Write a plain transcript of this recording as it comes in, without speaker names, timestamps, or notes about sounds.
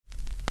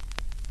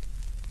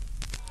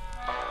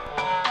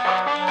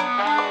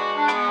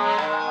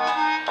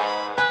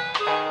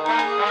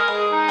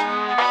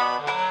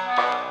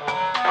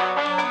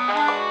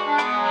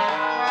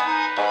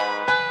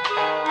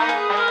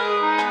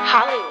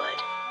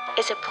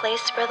is a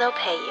place where they'll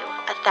pay you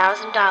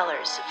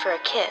 $1,000 for a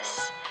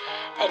kiss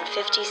and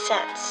 50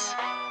 cents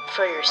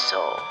for your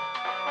soul.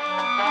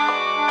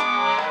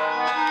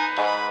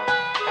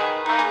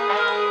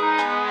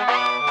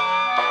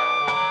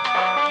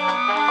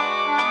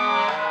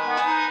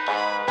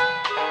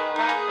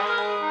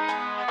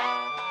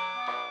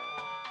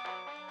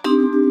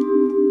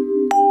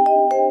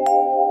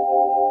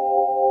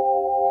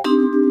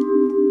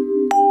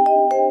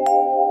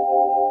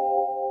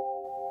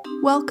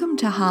 Welcome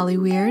to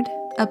Hollyweird,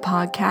 a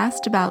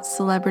podcast about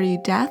celebrity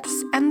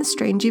deaths and the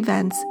strange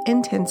events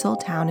in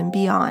Tinseltown and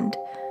beyond.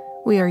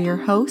 We are your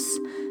hosts,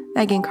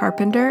 Megan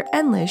Carpenter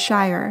and Liz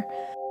Shire.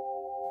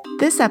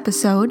 This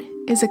episode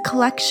is a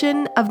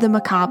collection of the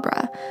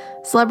macabre,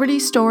 celebrity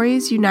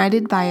stories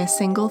united by a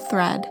single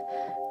thread.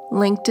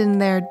 Linked in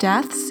their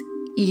deaths,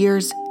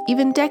 years,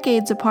 even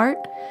decades apart,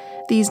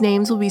 these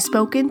names will be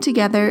spoken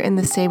together in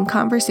the same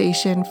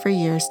conversation for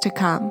years to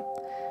come.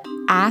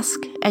 Ask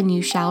and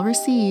you shall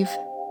receive.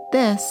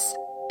 This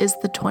is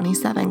the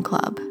 27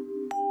 Club.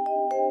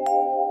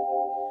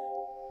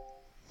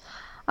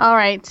 All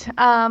right.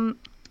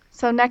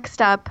 So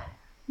next up,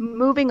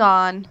 moving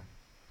on,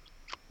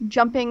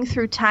 jumping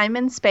through time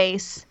and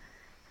space,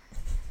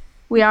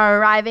 we are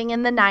arriving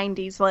in the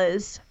 90s,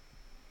 Liz.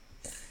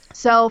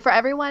 So for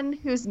everyone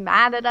who's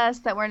mad at us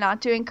that we're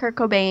not doing Kurt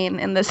Cobain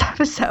in this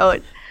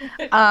episode,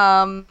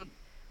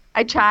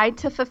 I tried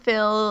to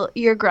fulfill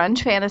your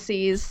grunge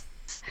fantasies.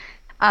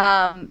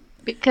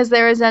 Because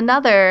there is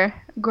another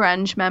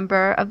grunge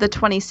member of the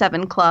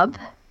 27 Club,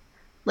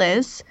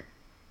 Liz.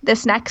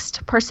 This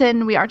next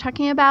person we are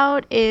talking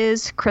about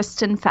is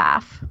Kristen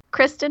Pfaff.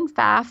 Kristen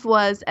Pfaff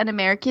was an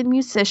American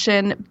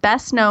musician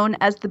best known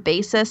as the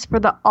bassist for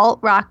the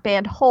alt-rock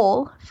band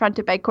Hole,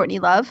 fronted by Courtney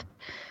Love.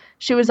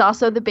 She was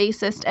also the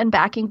bassist and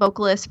backing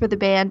vocalist for the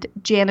band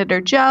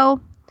Janitor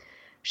Joe.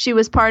 She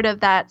was part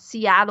of that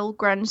Seattle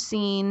grunge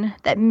scene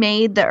that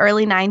made the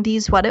early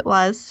 90s what it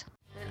was.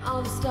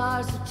 All the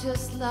stars are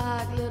just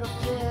like little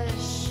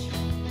fish.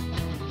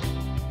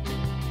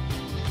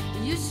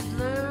 You should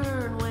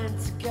learn when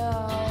to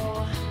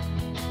go.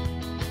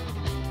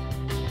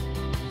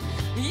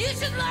 You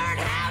should learn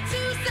how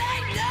to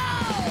say no.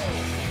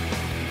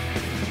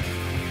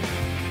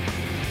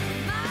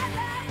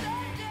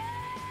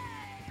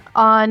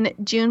 On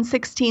June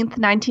 16th,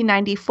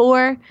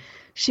 1994,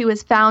 she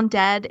was found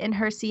dead in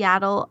her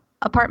Seattle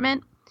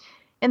apartment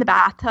in the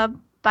bathtub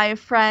by a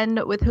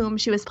friend with whom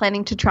she was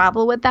planning to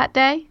travel with that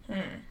day.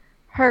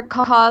 Her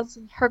cause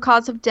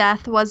of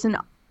death was an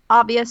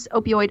obvious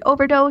opioid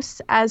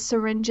overdose, as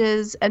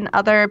syringes and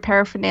other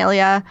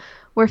paraphernalia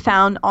were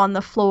found on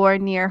the floor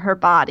near her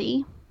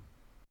body.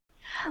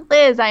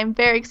 Liz, I'm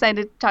very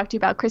excited to talk to you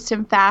about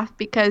Kristen Pfaff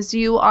because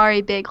you are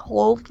a big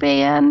Hole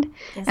fan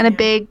and a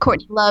big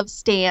Courtney Love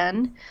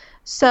stan.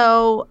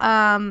 So,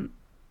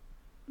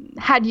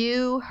 had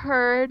you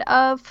heard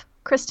of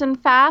Kristen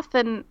Pfaff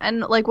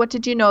and like what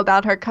did you know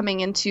about her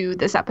coming into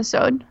this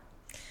episode?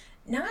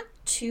 Not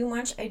too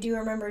much. I do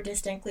remember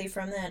distinctly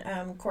from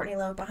that Courtney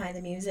Love Behind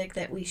the Music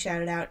that we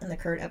shouted out in the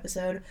Kurt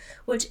episode,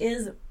 which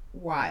is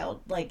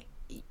wild. Like,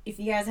 if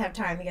you guys have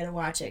time, you gotta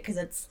watch it because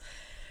it's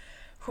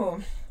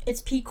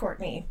peak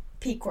Courtney.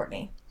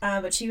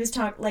 But she was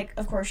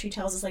of course she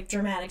tells this like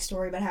dramatic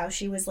story about how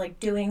she was like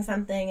doing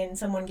something and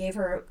someone gave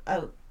her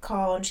a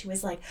call and she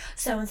was like,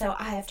 so-and-so,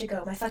 I have to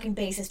go. My fucking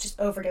bassist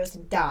just overdosed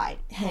and died.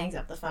 Hangs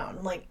up the phone.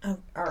 I'm like, oh,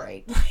 all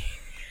right.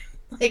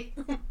 Like,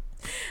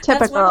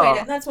 typical.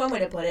 That's one way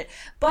to put it.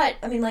 But,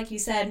 I mean, like you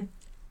said,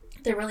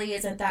 there really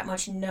isn't that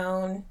much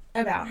known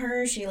about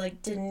her. She,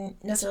 like,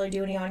 didn't necessarily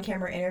do any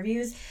on-camera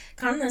interviews.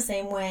 Kind of in the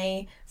same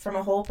way, from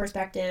a whole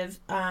perspective,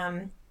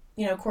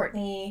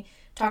 Courtney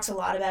talks a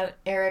lot about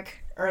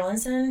Eric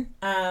Erlandson,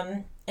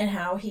 and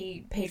how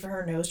he paid for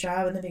her nose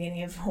job in the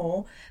beginning of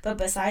Hole. But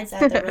besides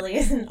that, there really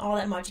isn't all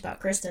that much about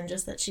Kristen,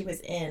 just that she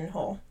was in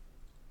Hole.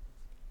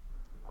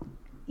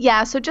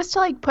 Yeah, so just to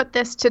like put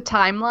this to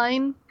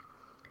timeline,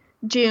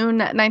 June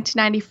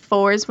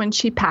 1994 is when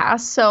she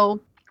passed. So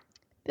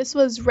this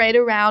was right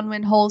around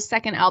when Hole's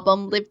second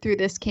album, Live Through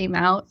This, came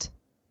out.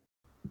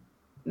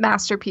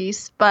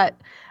 Masterpiece. But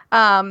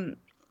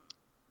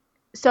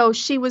so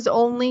she was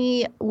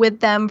only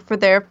with them for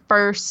their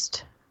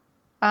first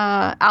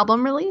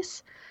album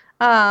release.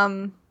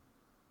 And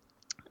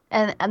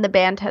the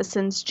band has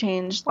since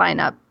changed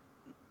lineup,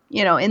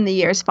 in the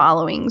years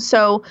following.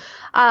 So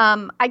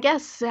I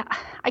guess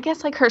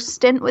like her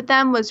stint with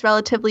them was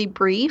relatively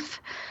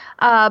brief.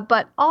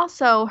 But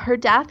also her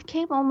death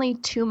came only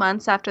 2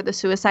 months after the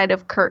suicide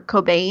of Kurt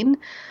Cobain.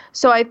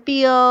 So I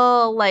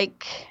feel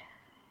like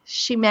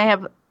she may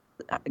have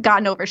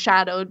gotten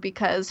overshadowed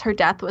because her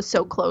death was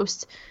so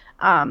close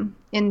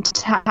in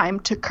time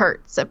to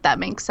Kurt's, if that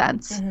makes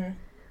sense. Mm-hmm.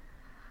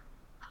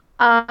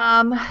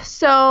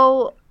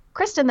 So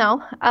Kristen,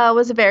 though,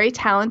 was a very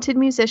talented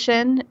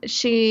musician.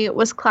 She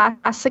was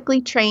classically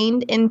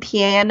trained in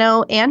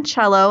piano and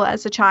cello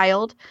as a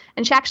child,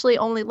 and she actually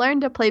only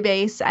learned to play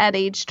bass at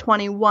age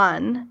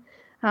 21.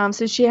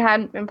 So she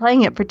hadn't been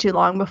playing it for too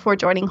long before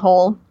joining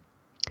Hole.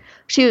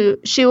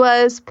 She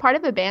was part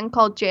of a band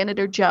called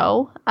Janitor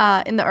Joe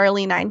in the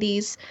early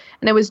 90s,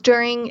 and it was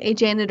during a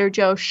Janitor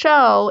Joe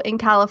show in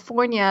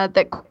California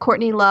that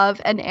Courtney Love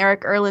and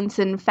Eric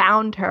Erlandson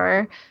found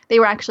her. They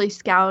were actually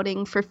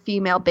scouting for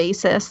female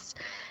bassists,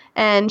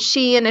 and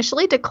she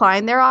initially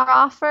declined their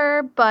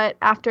offer, but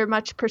after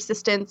much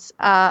persistence,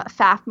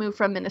 Pfaff moved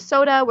from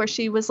Minnesota, where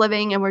she was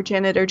living and where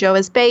Janitor Joe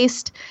is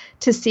based,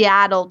 to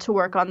Seattle to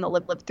work on the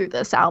Live Through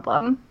This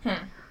album.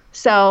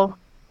 So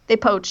they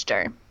poached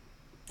her.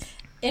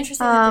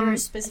 Interesting that they were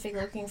specifically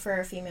looking for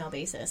a female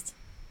bassist.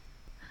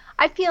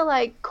 I feel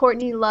like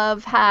Courtney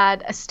Love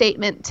had a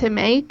statement to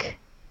make.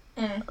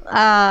 In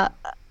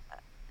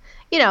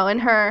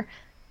her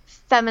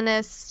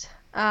feminist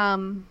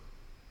kinder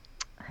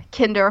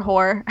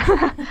whore,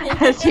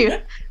 as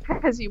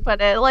you put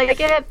it. Like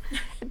it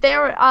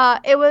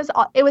was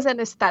an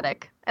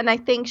aesthetic, and I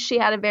think she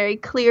had a very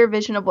clear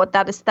vision of what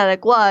that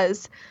aesthetic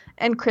was.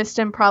 And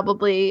Kristen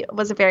probably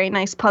was a very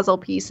nice puzzle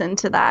piece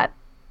into that.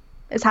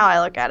 Is how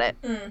I look at it.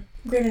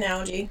 Great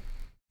analogy.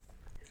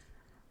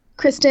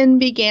 Kristen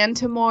began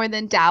to more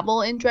than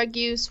dabble in drug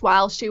use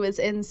while she was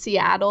in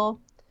Seattle.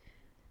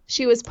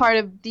 She was part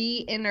of the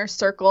Inner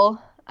Circle.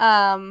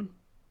 Can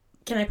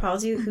I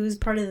pause you? Who's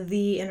part of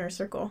the Inner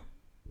Circle?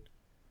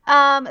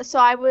 So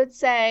I would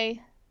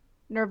say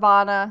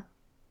Nirvana and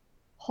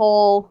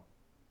Hole.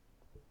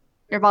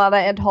 I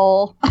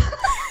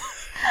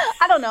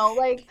don't know,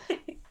 like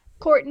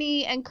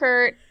Courtney and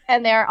Kurt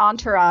and their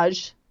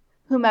entourage.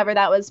 Whomever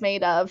that was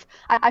made of.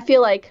 I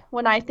feel like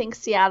when I think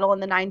Seattle in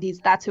the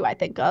 90s, that's who I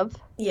think of.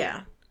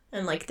 Yeah,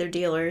 and like their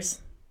dealers.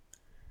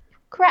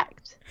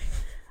 Correct.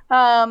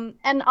 And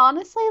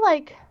honestly,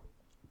 like,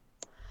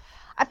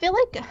 I feel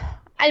like,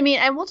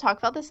 and we'll talk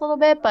about this a little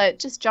bit, but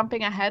just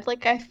jumping ahead,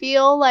 like, I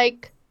feel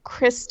like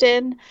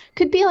Kristen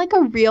could be like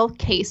a real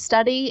case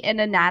study in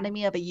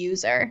anatomy of a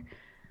user.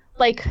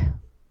 Like,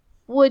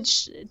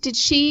 did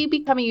she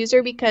become a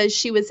user because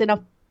she was in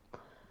a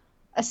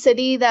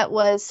city that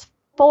was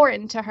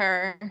foreign to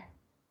her,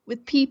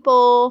 with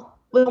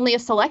only a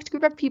select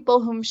group of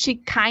people whom she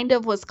kind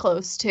of was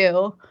close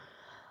to?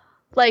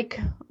 Like,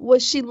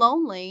 was she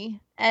lonely,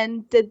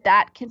 and did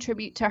that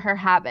contribute to her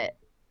habit?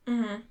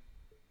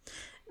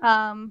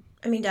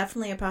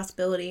 Definitely a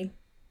possibility.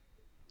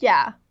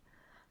 Yeah.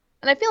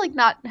 And I feel like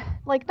not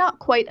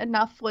quite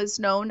enough was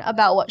known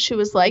about what she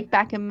was like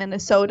back in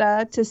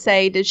Minnesota to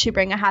say, did she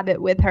bring a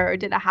habit with her, or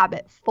did a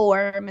habit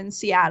form in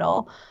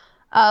Seattle?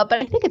 But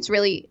I think it's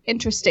really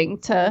interesting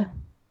to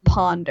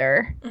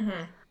ponder.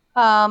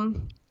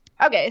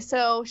 Okay,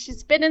 so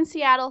she's been in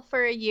Seattle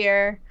for a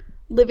year,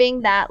 living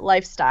that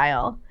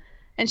lifestyle,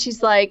 and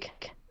she's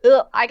like,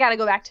 I gotta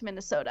go back to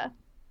Minnesota.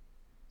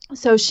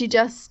 So she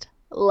just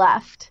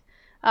left,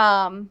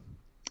 and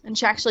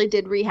she actually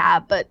did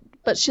rehab, but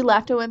she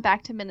left and went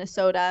back to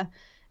Minnesota,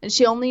 and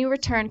she only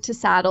returned to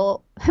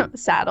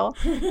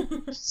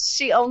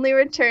She only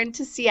returned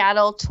to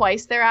Seattle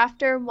twice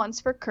thereafter,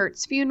 once for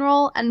Kurt's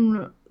funeral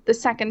and the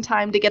second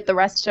time to get the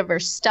rest of her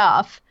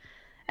stuff.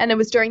 And it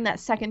was during that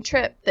second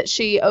trip that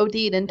she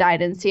OD'd and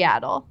died in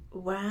Seattle.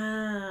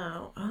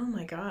 Wow. Oh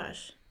my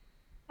gosh.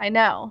 I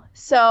know.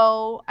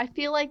 So I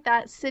feel like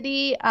that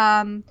city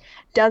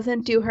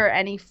doesn't do her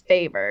any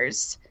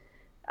favors.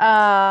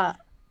 But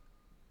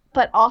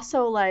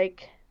also,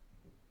 like,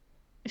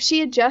 if she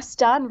had just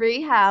done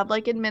rehab,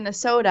 like in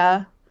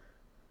Minnesota,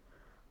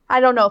 I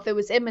don't know if it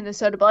was in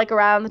Minnesota, but like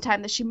around the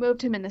time that she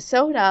moved to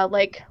Minnesota,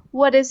 like,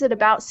 what is it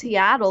about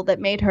Seattle that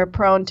made her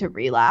prone to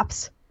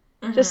relapse?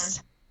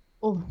 Just,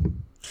 oh.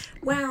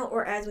 Well,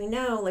 or as we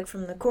know, like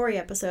from the Corey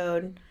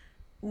episode,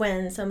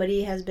 when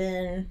somebody has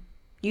been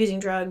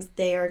using drugs,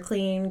 they are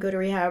clean, go to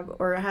rehab,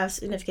 or have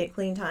significant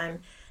clean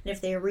time. And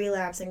if they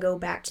relapse and go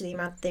back to the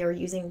amount that they were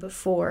using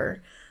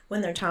before,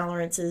 when their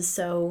tolerance is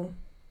so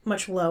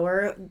much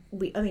lower,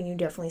 you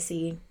definitely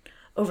see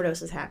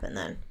overdoses happen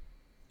then.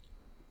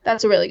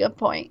 That's a really good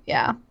point,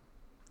 yeah.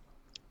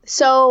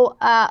 So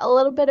a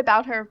little bit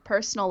about her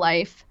personal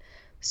life.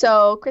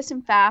 So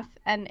Kristen Pfaff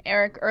and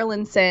Eric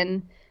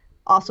Erlandson,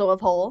 also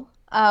of Hole,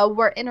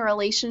 were in a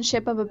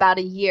relationship of about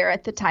a year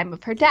at the time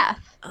of her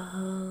death.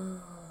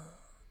 Oh.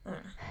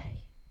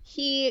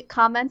 He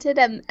commented,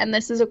 and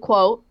this is a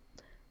quote,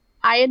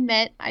 "I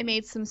admit I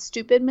made some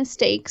stupid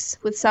mistakes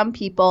with some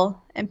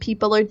people, and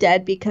people are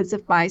dead because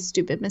of my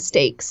stupid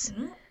mistakes."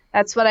 Mm-hmm.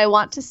 That's what I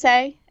want to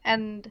say,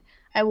 and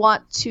I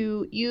want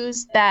to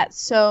use that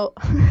so...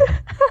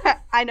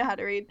 I know how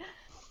to read.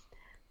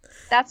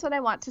 That's what I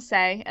want to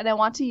say, and I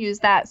want to use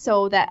that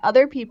so that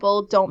other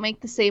people don't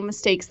make the same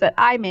mistakes that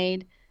I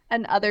made,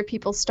 and other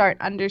people start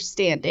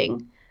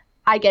understanding.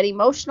 I get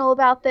emotional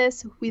about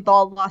this. We've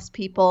all lost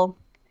people.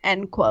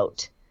 End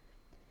quote.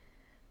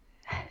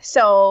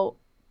 So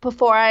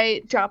before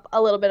I drop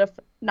a little bit of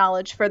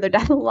knowledge further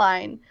down the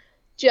line,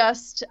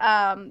 just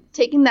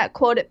taking that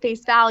quote at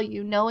face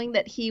value, knowing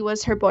that he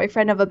was her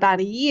boyfriend of about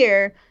a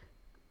year,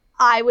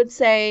 I would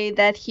say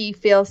that he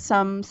feels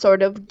some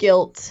sort of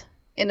guilt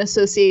in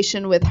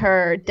association with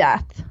her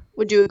death.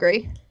 Would you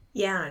agree?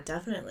 Yeah,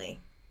 definitely.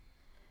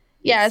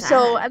 Yeah,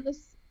 so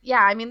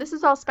yeah, I mean, this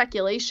is all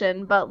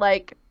speculation, but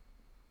like,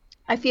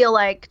 I feel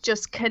like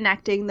just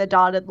connecting the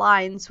dotted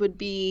lines would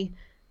be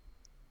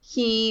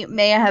he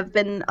may have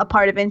been a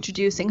part of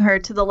introducing her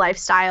to the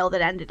lifestyle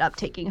that ended up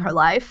taking her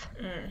life.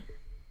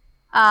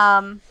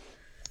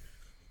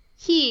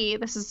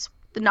 This is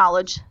the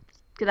knowledge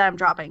that I'm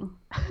dropping.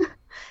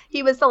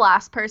 He was the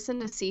last person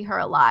to see her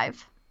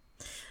alive.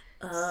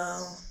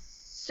 Oh.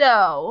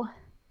 So,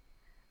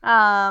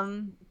 at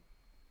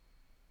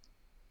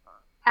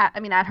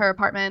her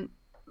apartment,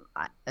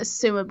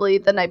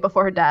 assumably the night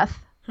before her death.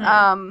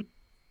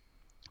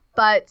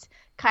 But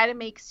kind of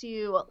makes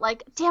you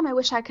like, damn, I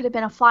wish I could have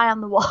been a fly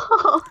on the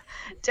wall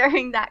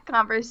during that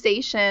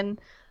conversation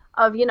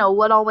of,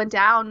 what all went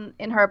down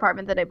in her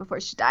apartment the night before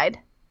she died.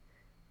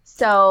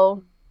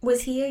 So.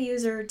 Was he a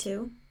user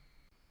too?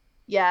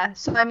 Yeah.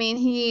 So, I mean,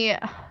 he,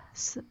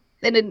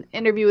 in an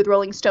interview with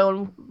Rolling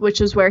Stone, which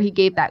is where he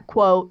gave that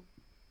quote,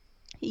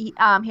 he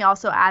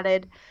also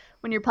added,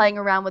 when you're playing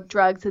around with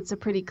drugs, it's a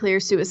pretty clear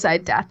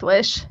suicide death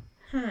wish.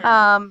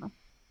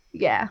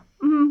 Yeah.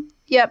 Mm-hmm.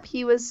 Yep.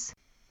 He was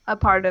a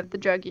part of the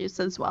drug use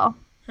as well.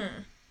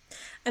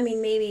 I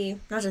mean, maybe,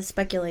 not to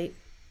speculate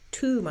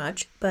too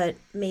much, but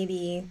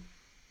maybe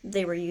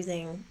they were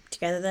using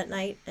together that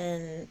night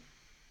and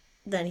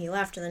then he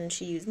left and then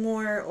she used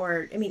more,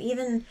 or, I mean,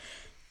 even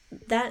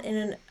that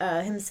in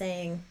him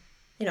saying,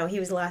 he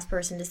was the last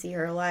person to see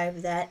her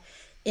alive, that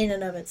in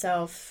and of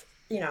itself,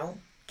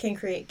 can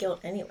create guilt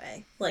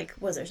anyway. Like,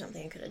 was there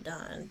something he could have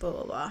done? Blah,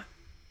 blah, blah.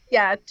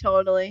 Yeah,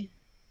 totally.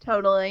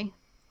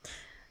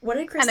 What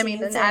did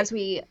Christine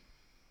say?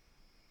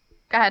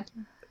 Go ahead.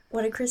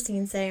 What did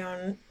Christine say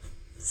on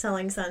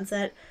Selling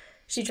Sunset?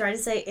 She tried to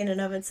say in and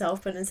of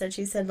itself, but instead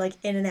she said, like,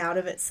 in and out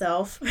of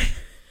itself.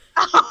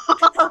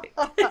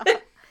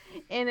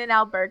 In and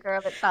out burger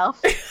of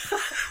itself.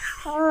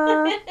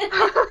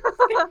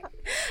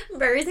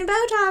 Burgers and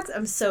Botox.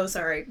 I'm so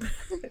sorry.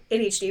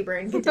 ADHD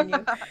brain, continue.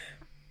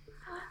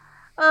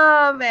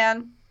 Oh,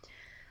 man.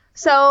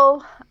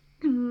 So,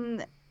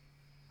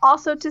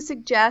 also to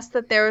suggest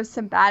that there was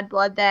some bad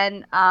blood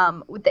then,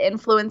 with the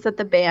influence that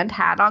the band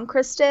had on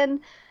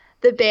Kristen,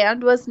 the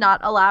band was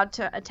not allowed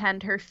to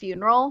attend her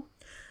funeral.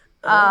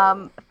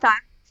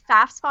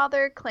 Pfaff's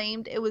father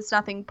claimed it was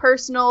nothing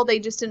personal. They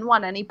just didn't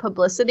want any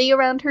publicity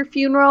around her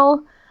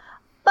funeral.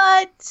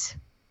 But,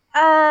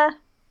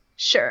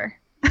 sure.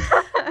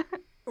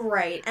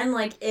 Right. And,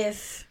 like,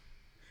 if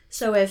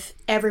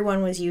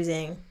everyone was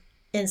using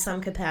in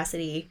some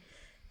capacity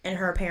and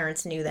her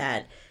parents knew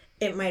that,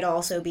 it might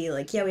also be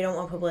like, yeah, we don't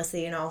want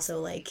publicity, and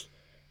also, like,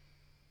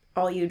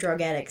 all you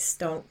drug addicts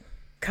don't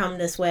come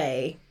this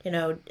way,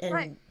 and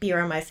right. Be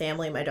around my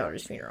family at my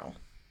daughter's funeral.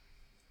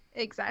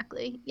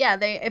 Exactly. Yeah,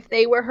 if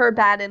they were her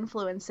bad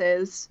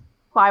influences,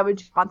 why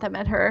would you want them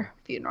at her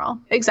funeral?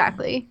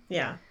 Exactly.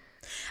 Yeah.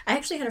 I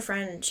actually had a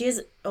friend, she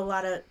has a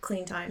lot of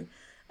clean time.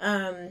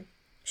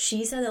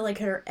 She said that, like,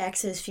 her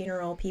ex's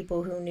funeral,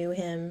 people who knew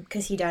him,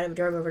 because he died of a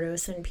drug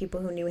overdose, and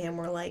people who knew him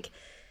were, like,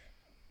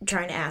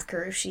 trying to ask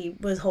her if she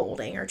was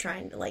holding, or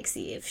trying to, like,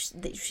 see if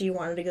she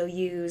wanted to go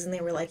use, and they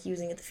were, like,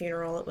 using at the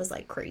funeral. It was,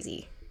 like,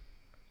 crazy.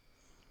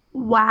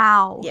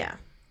 Wow. Yeah.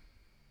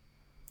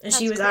 And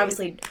she was crazy.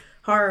 Obviously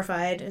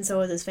horrified, and so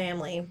was his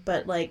family,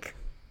 but, like,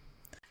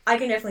 I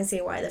can definitely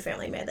see why the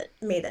family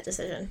made that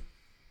decision.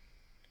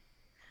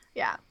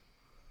 Yeah.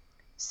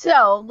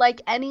 So,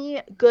 like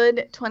any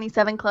good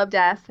 27 Club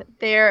death,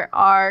 there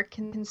are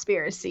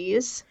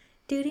conspiracies.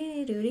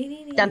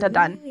 Dun dun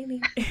dun.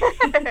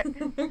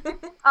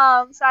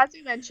 So as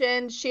we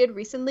mentioned, she had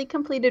recently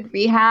completed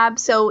rehab,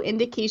 so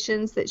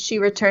indications that she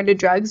returned to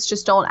drugs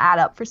just don't add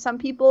up for some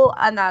people,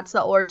 and that's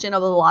the origin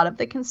of a lot of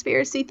the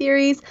conspiracy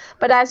theories.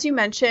 But as you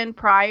mentioned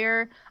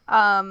prior,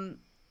 a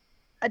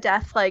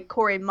death like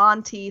Corey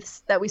Monteith's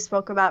that we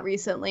spoke about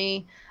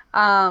recently,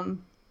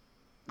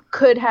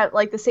 could have,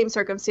 like, the same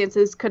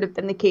circumstances could have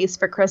been the case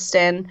for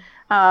Kristen.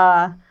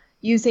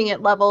 Using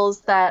at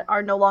levels that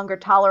are no longer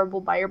tolerable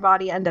by your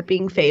body end up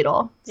being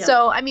fatal. Yep.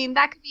 So, I mean,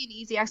 that could be an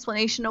easy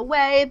explanation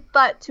away,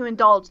 but to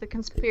indulge the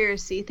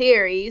conspiracy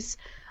theories,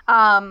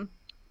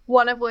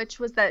 one of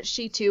which was that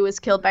she too was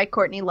killed by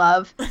Courtney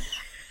Love.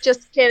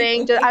 Just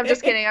kidding. I'm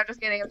just kidding.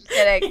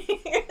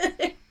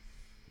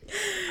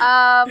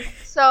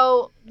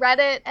 So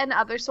Reddit and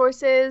other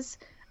sources,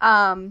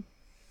 not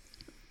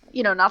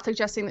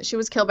suggesting that she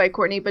was killed by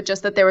Courtney, but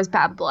just that there was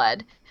bad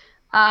blood.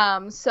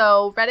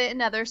 So Reddit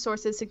and other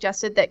sources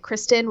suggested that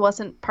Kristen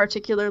wasn't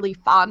particularly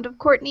fond of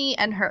Courtney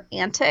and her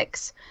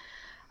antics.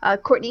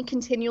 Courtney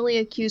continually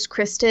accused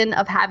Kristen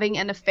of having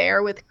an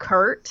affair with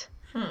Kurt,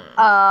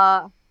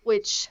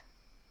 which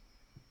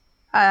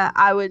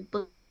I would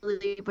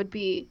believe would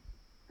be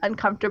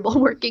uncomfortable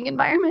working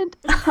environment.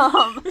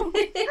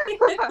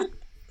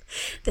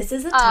 This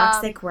is a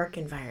toxic work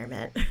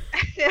environment.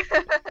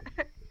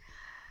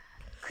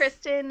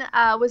 Kristen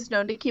was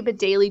known to keep a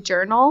daily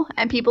journal,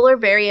 and people are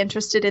very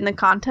interested in the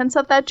contents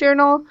of that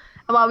journal.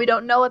 And while we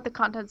don't know what the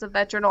contents of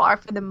that journal are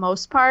for the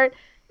most part,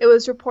 it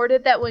was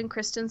reported that when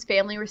Kristen's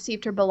family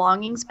received her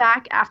belongings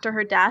back after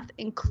her death,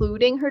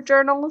 including her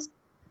journals,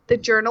 the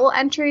journal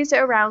entries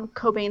around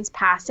Cobain's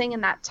passing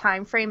in that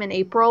time frame in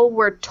April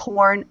were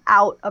torn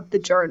out of the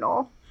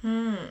journal.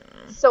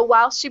 So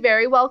while she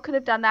very well could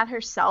have done that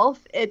herself,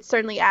 it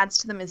certainly adds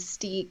to the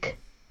mystique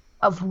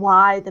of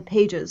why the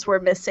pages were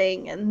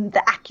missing and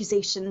the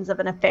accusations of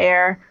an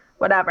affair,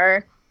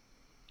 whatever.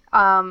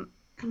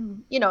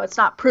 It's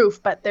not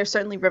proof, but there's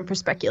certainly room for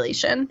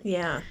speculation.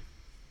 Yeah.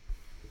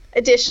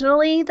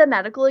 Additionally, the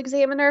medical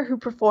examiner who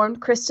performed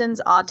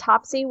Kristen's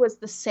autopsy was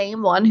the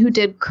same one who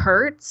did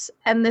Kurt's,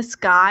 and this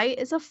guy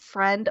is a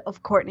friend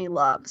of Courtney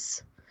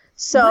Love's.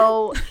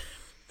 So,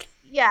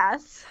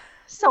 yes.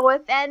 So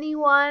if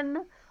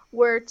anyone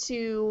were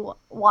to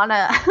want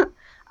to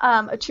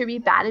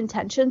attribute bad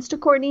intentions to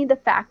Courtney, the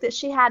fact that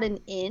she had an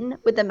in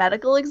with the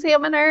medical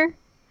examiner,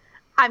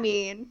 I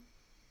mean,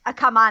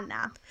 come on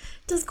now.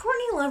 Does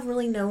Courtney Love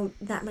really know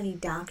that many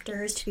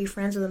doctors to be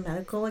friends with a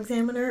medical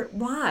examiner?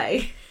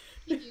 Why?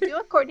 Can you do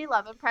a Courtney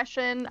Love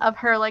impression of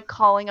her, like,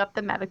 calling up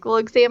the medical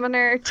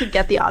examiner to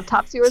get the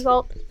autopsy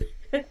result?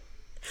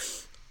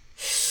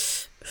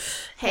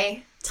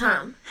 Hey,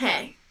 Tom.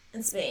 Hey,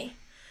 it's me.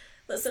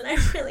 Listen, I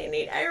really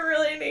need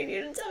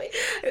you to tell me.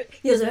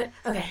 You'll do it?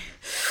 Okay.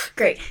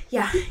 Great.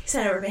 Yeah,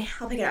 send it over to me.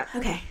 I'll pick it up.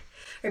 Okay.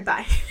 All right,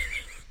 bye.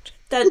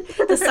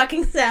 The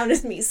sucking sound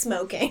is me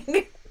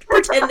smoking.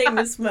 Pretending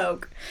to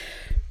smoke.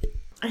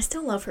 I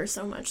still love her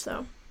so much,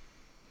 though.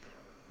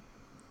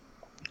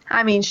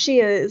 I mean,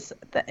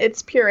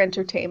 it's pure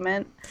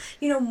entertainment.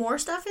 More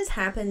stuff has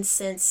happened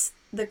since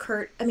the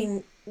Kurt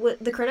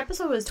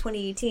episode was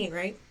 2018,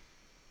 right?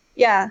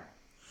 Yeah.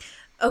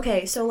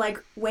 Okay, so,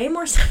 way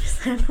more stuff has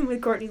happened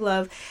with Courtney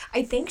Love.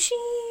 I think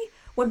she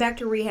went back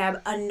to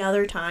rehab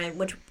another time,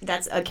 which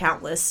that's a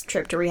countless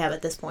trip to rehab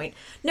at this point.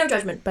 No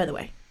judgment, by the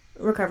way.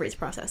 Recovery's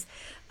process.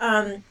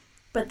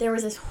 But there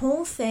was this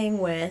whole thing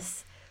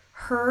with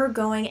her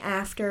going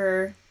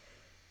after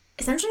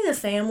essentially the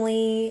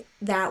family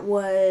that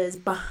was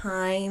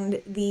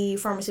behind the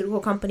pharmaceutical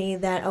company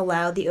that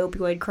allowed the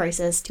opioid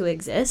crisis to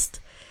exist.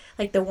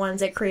 Like the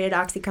ones that created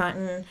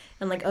OxyContin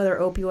and other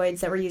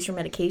opioids that were used for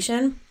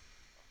medication.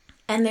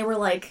 And they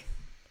were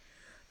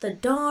the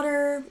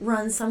daughter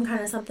runs some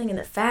kind of something in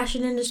the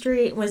fashion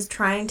industry and was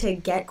trying to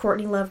get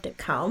Courtney Love to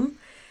come.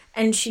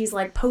 And she's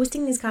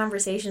posting these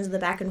conversations in the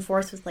back and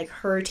forth with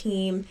her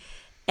team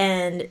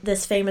and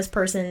this famous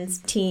person's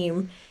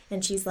team,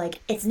 and she's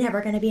it's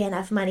never going to be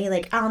enough money,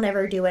 I'll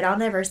never do it, I'll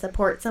never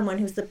support someone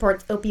who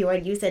supports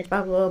opioid usage,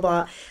 blah, blah,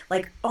 blah,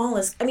 blah, all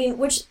this,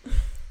 which,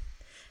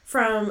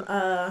 from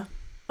a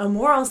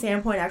moral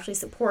standpoint, actually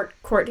support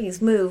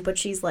Courtney's move, but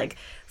she's,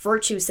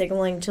 virtue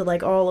signaling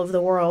to, all of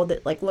the world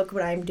that, look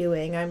what I'm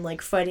doing, I'm,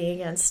 fighting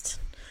against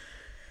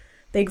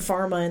Big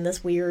Pharma in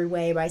this weird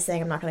way by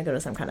saying I'm not going to go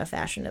to some kind of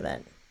fashion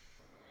event.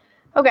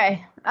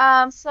 Okay,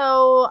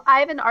 so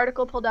I have an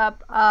article pulled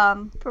up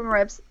from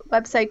a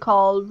website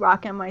called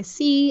Rock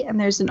NYC, and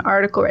there's an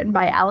article written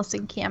by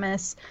Allison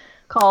Camus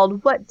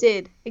called What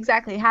Did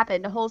Exactly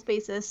Happen to Hole's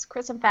bassist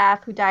Kristen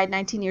Pfaff, who died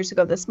 19 years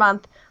ago this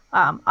month.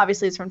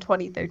 Obviously, it's from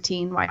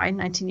 2013. Why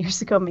 19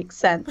 years ago makes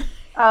sense.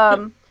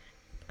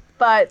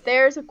 But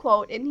there's a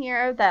quote in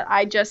here that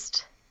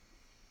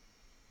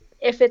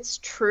if it's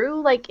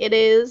true, it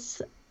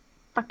is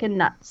fucking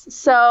nuts.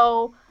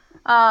 So,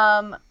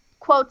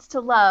 quotes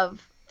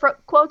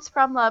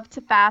from Love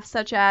to Pfaff,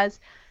 such as,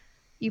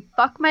 "You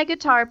fuck my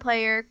guitar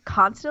player,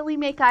 constantly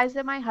make eyes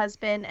at my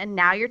husband, and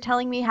now you're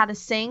telling me how to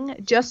sing?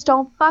 Just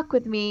don't fuck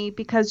with me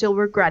because you'll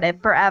regret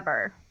it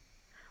forever."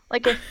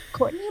 If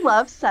Courtney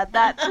Love said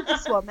that to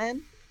this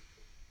woman,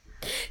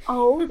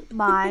 oh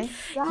my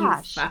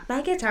gosh. You fuck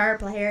my guitar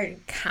player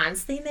and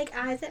constantly make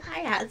eyes at my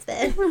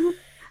husband.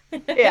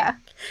 Yeah.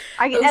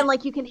 And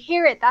you can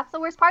hear it. That's the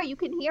worst part. You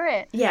can hear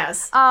it.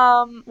 Yes.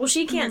 Well,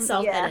 she can't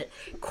self-edit.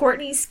 Yeah.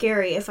 Courtney's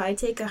scary. If I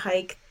take a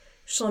hike,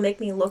 she'll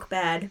make me look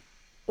bad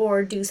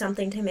or do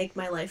something to make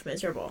my life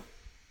miserable.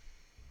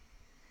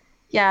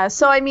 Yeah.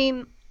 So, I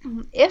mean,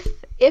 if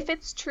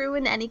it's true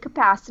in any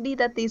capacity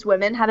that these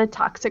women had a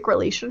toxic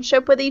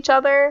relationship with each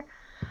other,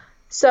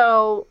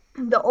 so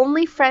the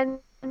only friend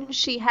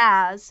she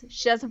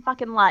doesn't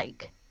fucking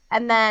like.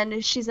 And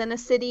then she's in a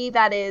city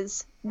that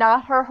is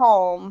not her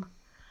home.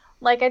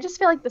 I just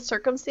feel the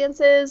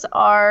circumstances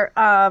are,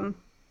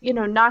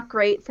 not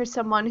great for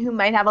someone who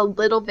might have a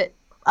little bit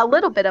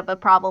of a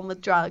problem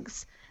with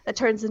drugs that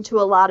turns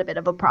into a lot of it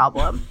of a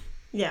problem.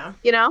 Yeah.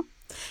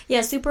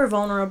 Yeah, super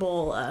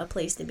vulnerable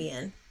place to be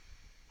in.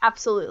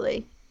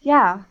 Absolutely.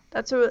 Yeah,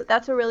 that's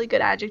a really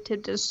good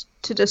adjective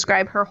to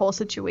describe her whole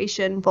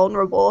situation,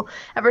 vulnerable.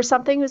 And for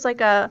something who's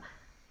a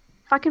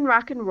fucking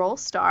rock and roll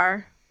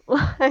star,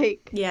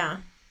 yeah.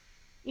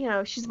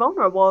 She's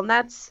vulnerable, and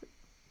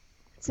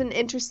it's an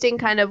interesting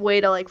kind of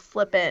way to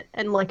flip it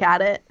and look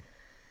at it.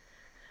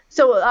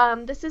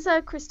 So this is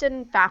a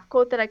Kristen Pfaff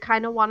quote that I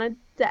kind of wanted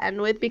to end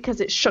with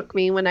because it shook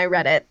me when I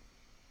read it.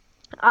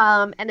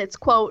 And it's,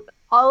 quote,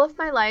 "All of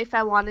my life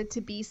I wanted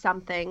to be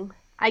something.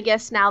 I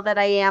guess now that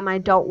I am, I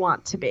don't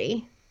want to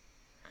be."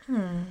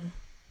 Kind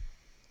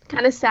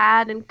of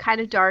sad and kind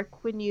of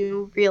dark when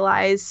you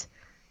realize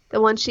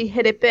that once she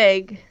hit it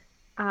big,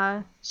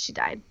 she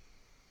died.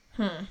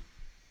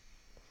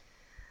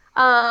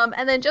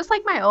 And then just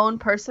like my own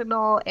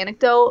personal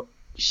anecdote,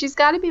 she's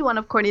got to be one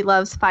of Courtney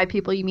Love's 5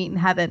 people you meet in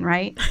heaven,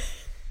 right?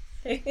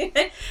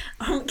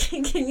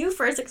 Can you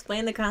first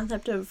explain the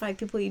concept of 5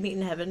 people you meet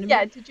in heaven to me?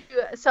 Yeah,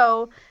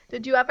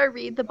 did you ever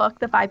read the book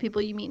The 5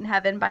 People You Meet in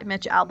Heaven by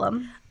Mitch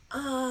Albom?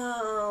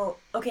 Oh,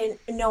 okay.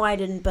 No, I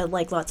didn't, but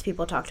like lots of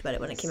people talked about it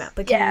when it came out.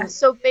 But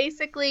So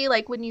basically,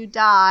 like when you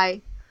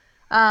die,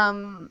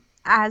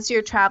 as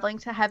you're traveling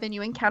to heaven,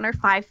 you encounter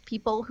 5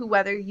 people who,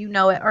 whether you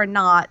know it or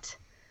not,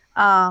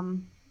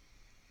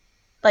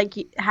 like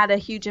had a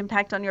huge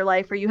impact on your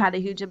life, or you had a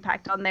huge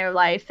impact on their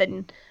life,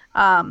 and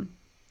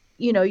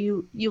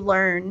you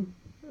learn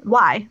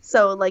why.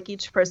 So like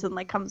each person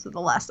like comes with a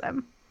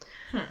lesson.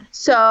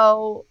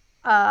 So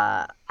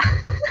I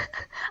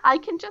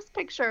can just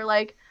picture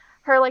like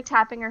her like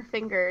tapping her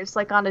fingers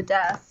like on a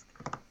desk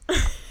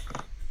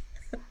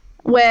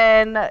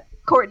when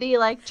Courtney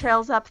like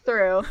trails up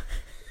through.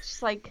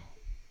 She's like,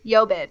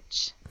 "Yo,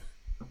 bitch,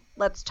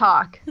 let's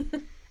talk."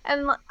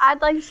 And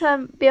I'd like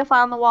to be a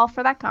fly on the wall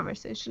for that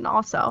conversation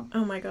also.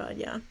 Oh my god,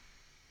 yeah.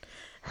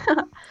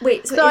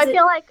 Wait, so I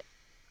feel like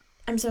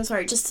I'm so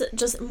sorry.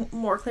 Just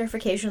more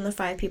clarification on the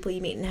 5 people you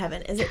meet in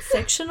heaven. Is it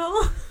fictional?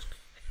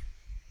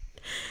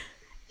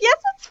 Yes,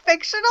 it's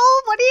fictional.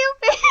 What do you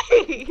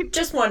mean?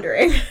 Just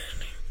wondering.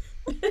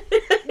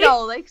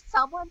 No, like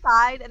someone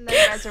died and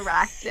then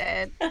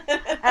resurrected,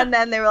 and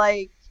then they were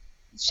like,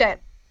 "Shit,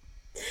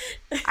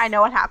 I know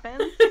what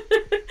happened."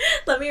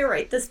 Let me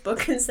write this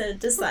book and send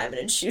it to Simon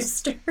and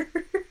Schuster.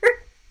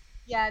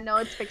 Yeah, no,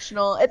 it's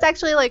fictional. It's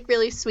actually like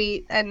really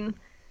sweet and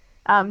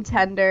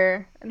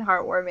tender and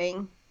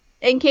heartwarming.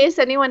 In case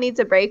anyone needs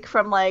a break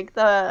from like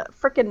the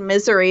freaking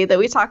misery that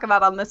we talk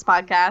about on this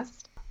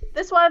podcast.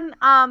 This one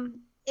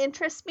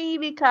interests me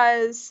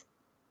because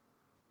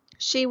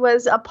she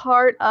was a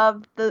part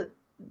of the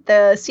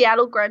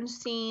Seattle grunge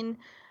scene,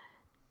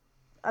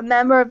 a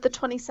member of the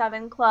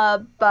 27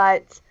 Club,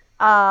 but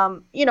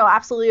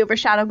absolutely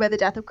overshadowed by the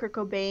death of Kurt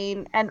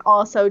Cobain, and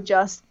also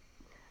just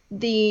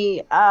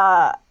the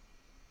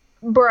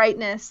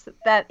brightness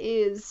that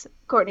is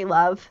Courtney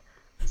Love.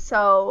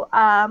 So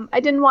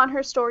I didn't want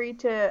her story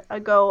to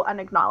go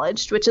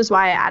unacknowledged, which is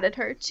why I added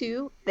her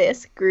to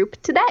this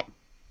group today.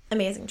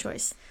 Amazing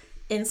choice.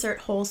 Insert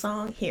whole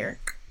song here.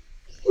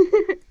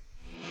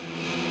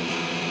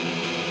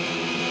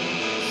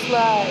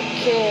 Slut,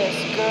 kiss,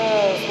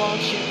 girls,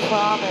 won't you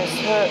promise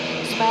her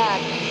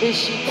smack? Is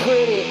she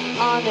pretty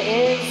on the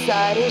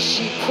inside? Is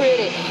she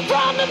pretty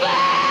from the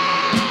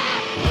back?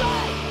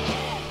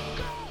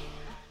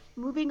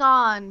 Moving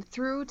on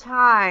through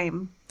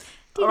time,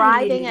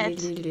 arriving at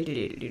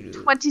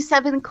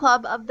 27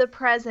 Club of the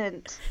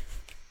present.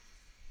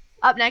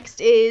 Up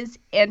next is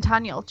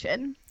Anton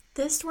Yelchin.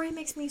 This story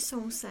makes me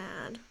so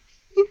sad.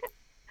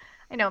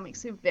 I know, it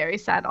makes me very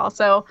sad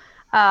also.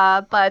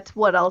 But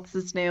what else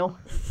is new?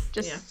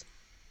 Just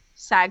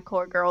sad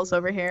core girls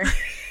over here.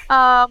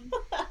 Like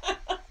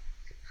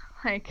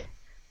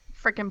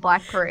freaking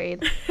Black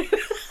Parade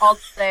all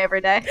day, every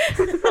day.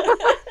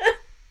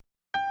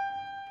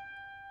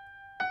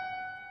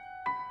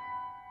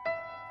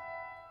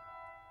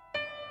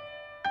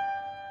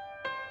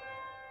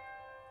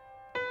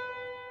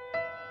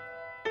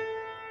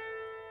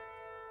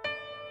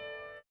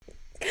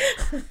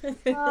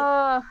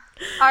 All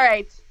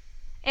right.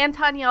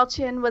 Anton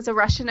Yelchin was a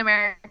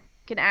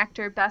Russian-American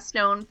actor best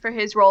known for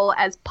his role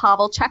as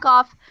Pavel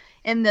Chekhov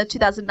in the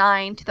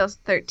 2009,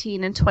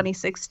 2013, and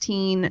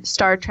 2016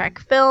 Star Trek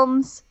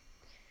films.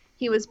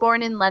 He was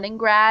born in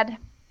Leningrad,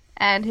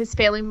 and his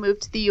family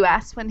moved to the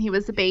U.S. when he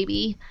was a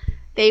baby.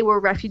 They were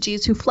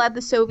refugees who fled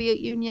the Soviet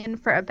Union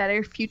for a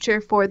better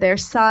future for their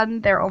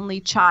son, their only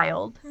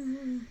child.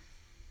 Mm-hmm.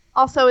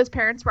 Also, his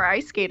parents were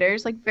ice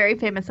skaters, like very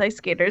famous ice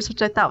skaters,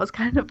 which I thought was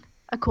kind of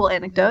a cool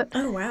anecdote.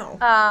 Oh,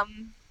 wow.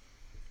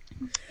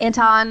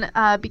 Anton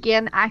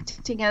began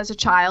acting as a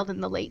child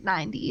in the late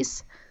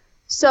 90s.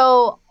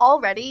 So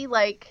already,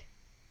 like,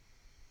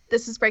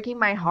 this is breaking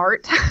my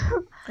heart.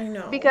 I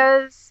know.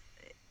 Because,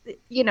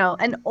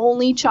 an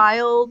only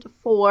child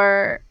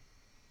for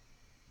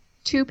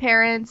 2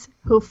 parents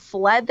who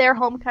fled their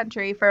home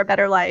country for a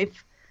better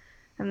life.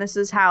 And this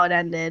is how it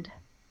ended.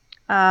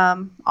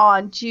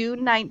 On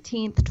June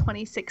 19th,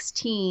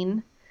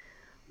 2016,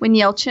 when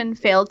Yelchin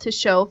failed to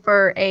show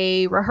for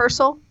a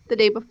rehearsal the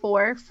day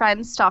before,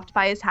 friends stopped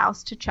by his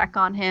house to check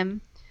on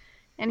him,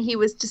 and he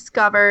was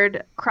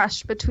discovered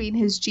crushed between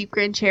his Jeep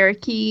Grand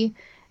Cherokee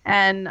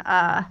and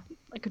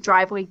like a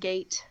driveway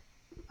gate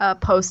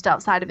post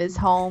outside of his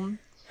home.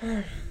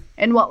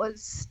 In what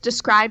was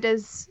described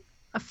as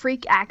a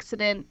freak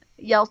accident,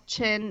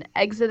 Yelchin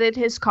exited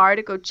his car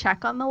to go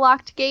check on the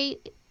locked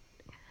gate,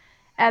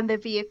 and the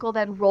vehicle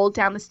then rolled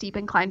down the steep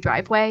inclined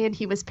driveway, and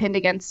he was pinned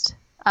against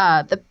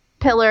the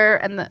pillar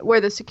and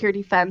where the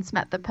security fence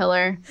met the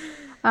pillar.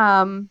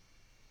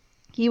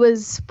 He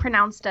was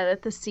pronounced dead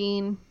at the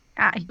scene.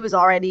 He was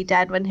already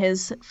dead when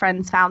his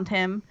friends found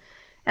him,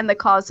 and the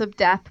cause of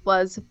death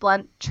was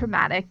blunt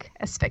traumatic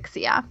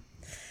asphyxia.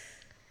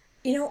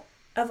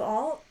 Of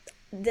all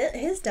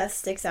his death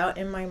sticks out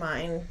in my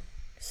mind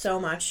so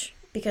much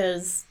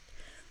because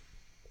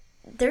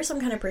there's some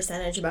kind of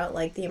percentage about,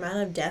 like, the amount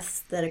of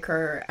deaths that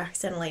occur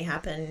accidentally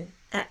happen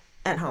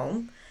at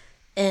home.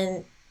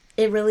 And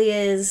it really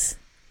is,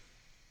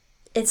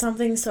 it's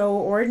something so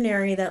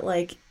ordinary that,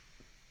 like,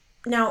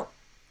 now,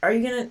 are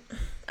you gonna,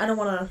 I don't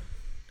want to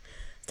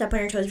step on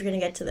your toes if you're gonna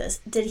get to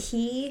this. Did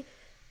he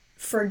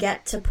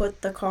forget to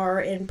put the car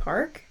in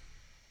park?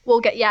 We'll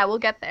get there. We'll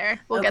get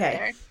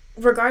there.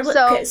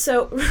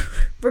 So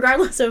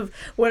regardless of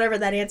whatever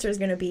that answer is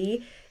going to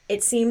be,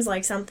 it seems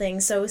like something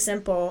so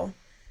simple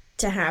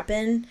to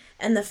happen,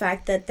 and the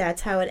fact that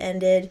that's how it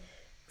ended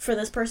for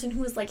this person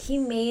who was, like, he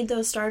made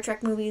those Star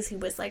Trek movies, he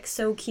was, like,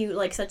 so cute,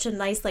 like, such a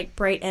nice, like,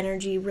 bright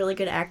energy, really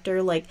good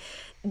actor, like,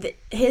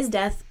 his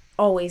death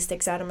always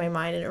sticks out in my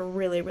mind, and it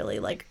really, really,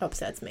 like,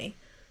 upsets me.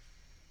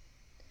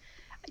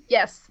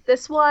 Yes,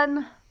 this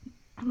one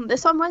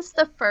was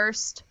the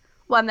first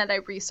one that I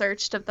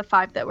researched of the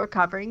 5 that we're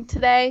covering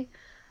today,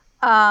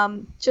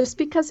 just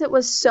because it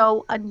was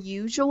so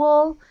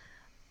unusual,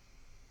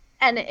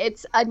 and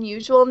its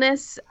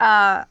unusualness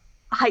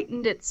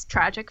heightened its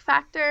tragic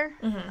factor.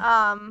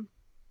 Mm-hmm.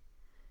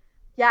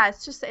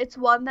 It's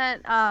one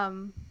that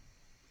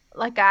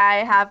like,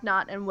 I have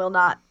not and will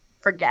not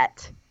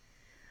forget.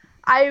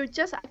 I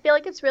feel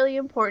like it's really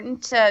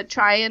important to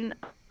try and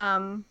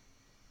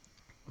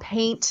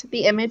paint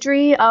the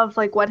imagery of,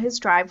 like, what his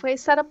driveway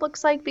setup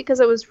looks like, because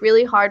it was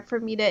really hard for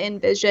me to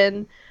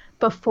envision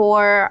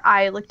before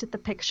I looked at the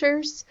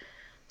pictures.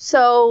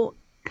 So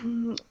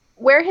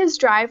where his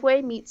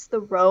driveway meets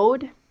the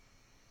road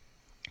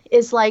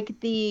is, like,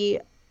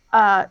 the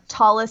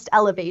tallest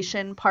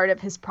elevation part of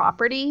his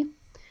property,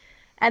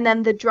 and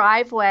then the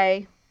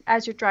driveway,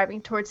 as you're driving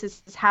towards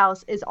his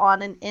house, is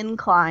on an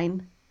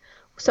incline.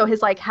 So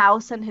his, like,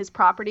 house and his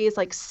property is,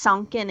 like,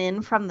 sunken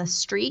in from the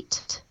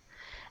street.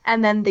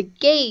 And then the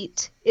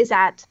gate is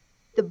at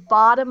the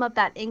bottom of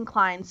that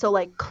incline, so,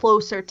 like,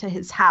 closer to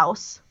his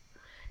house.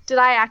 Did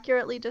I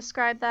accurately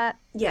describe that?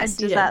 Yes,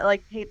 Does that,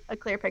 like, paint a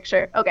clear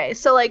picture? Okay,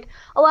 so, like,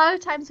 a lot of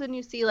times when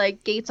you see,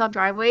 like, gates on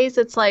driveways,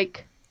 it's,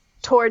 like,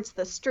 towards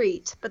the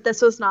street, but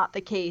this was not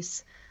the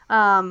case.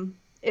 The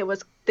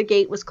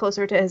gate was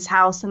closer to his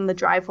house, and the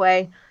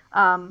driveway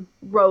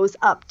rose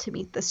up to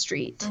meet the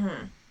street.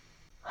 Mm-hmm.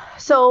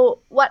 So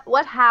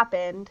what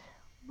happened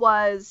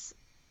was,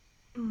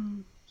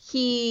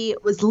 he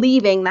was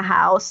leaving the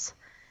house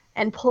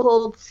and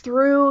pulled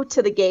through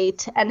to the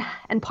gate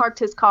and parked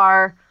his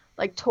car,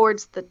 like,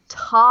 towards the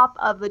top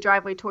of the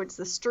driveway towards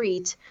the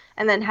street,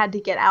 and then had to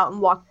get out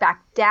and walk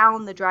back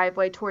down the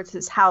driveway towards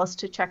his house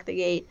to check the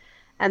gate,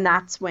 and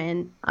that's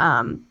when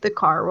the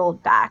car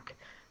rolled back.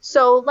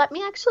 So let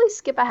me actually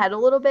skip ahead a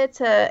little bit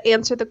to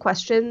answer the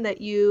question that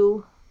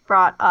you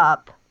brought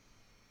up.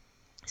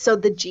 So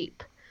the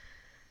Jeep.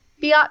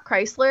 Fiat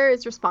Chrysler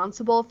is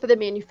responsible for the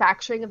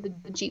manufacturing of the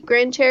Jeep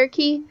Grand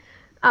Cherokee,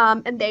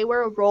 and they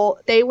were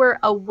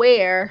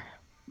aware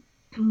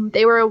of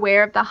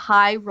the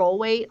high roll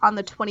weight on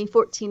the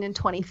 2014 and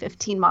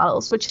 2015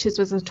 models, which his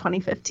was a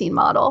 2015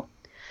 model.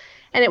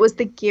 And it was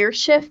the gear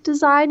shift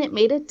design. It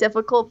made it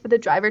difficult for the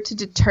driver to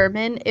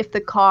determine if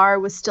the car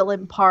was still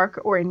in park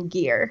or in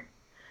gear.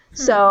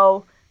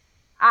 So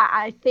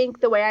I think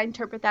the way I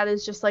interpret that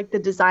is just, like, the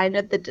design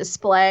of the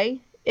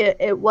display.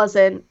 It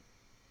wasn't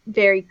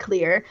very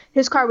clear.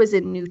 His car was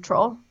in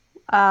neutral,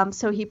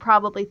 so he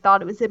probably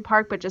thought it was in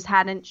park, but just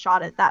hadn't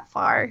shot it that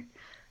far.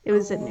 It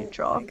was in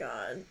neutral. Oh my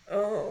god.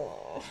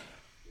 Oh.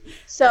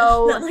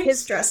 So that, like,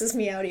 stresses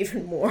me out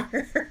even more.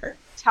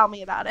 Tell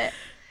me about it.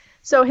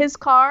 So his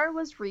car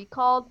was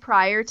recalled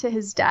prior to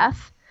his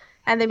death,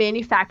 and the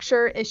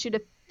manufacturer issued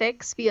a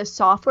fix via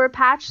software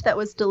patch that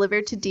was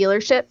delivered to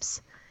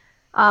dealerships.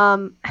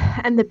 And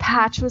the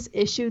patch was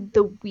issued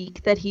the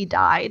week that he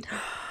died.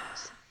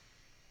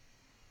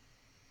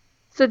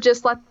 So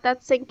just let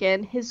that sink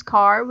in. His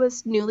car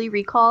was newly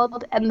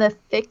recalled, and the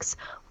fix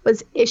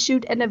was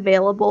issued and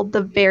available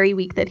the very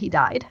week that he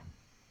died.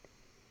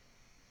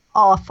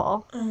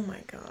 Awful. Oh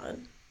my god.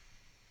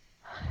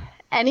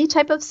 Any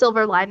type of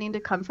silver lining to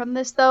come from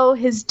this, though,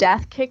 his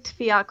death kicked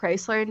Fiat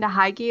Chrysler into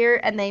high gear,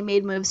 and they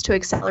made moves to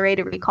accelerate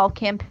a recall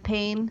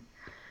campaign.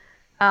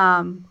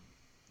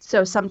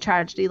 So some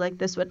tragedy like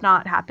this would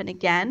not happen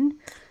again.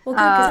 Well,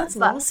 good, because that's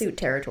lawsuit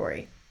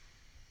territory.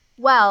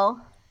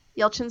 Well,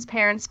 Yelchin's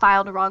parents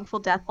filed a wrongful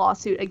death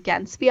lawsuit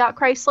against Fiat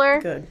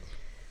Chrysler. Good.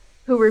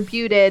 Who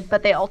rebuted,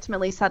 but they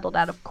ultimately settled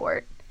out of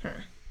court.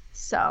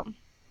 So,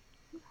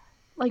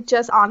 like,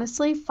 just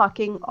honestly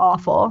fucking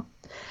awful.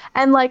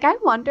 And, like, I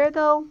wonder,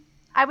 though,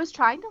 I was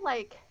trying to,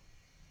 like,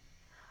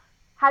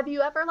 have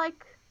you ever,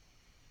 like,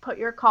 put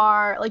your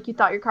car, like, you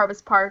thought your car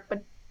was parked,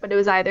 but it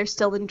was either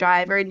still in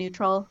drive or in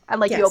neutral, and,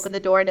 like, yes. You open the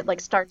door and it,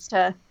 like, starts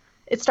to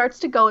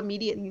go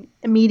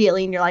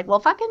immediately, and you're like, well,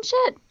 fucking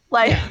shit.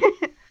 Like,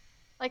 yeah.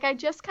 Like, I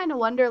just kind of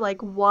wonder, like,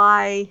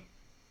 why,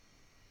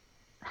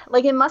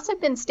 like, it must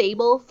have been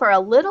stable for a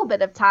little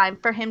bit of time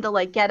for him to,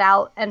 like, get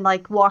out and,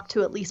 like, walk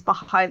to at least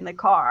behind the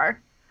car.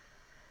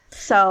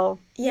 So.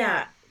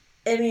 Yeah.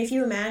 I mean, if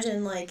you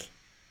imagine, like,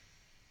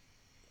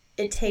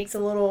 it takes a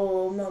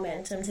little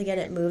momentum to get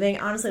it moving.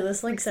 Honestly,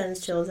 this, like,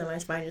 sends chills in my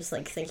spine just,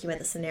 like, thinking about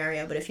the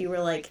scenario. But if you were,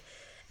 like,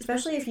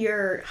 especially if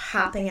you're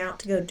hopping out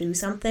to go do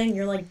something,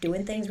 you're, like,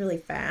 doing things really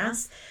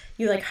fast.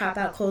 You, like, hop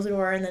out, close the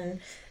door, and then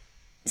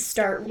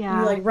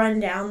you, like, run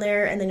down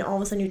there, and then all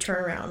of a sudden you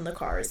turn around and the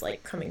car is,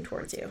 like, coming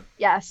towards you.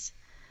 Yes.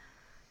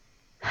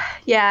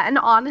 Yeah, and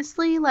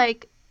honestly,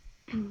 like,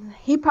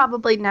 he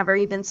probably never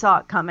even saw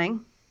it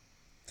coming.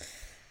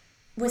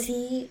 Do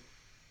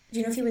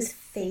you know if he was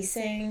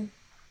facing...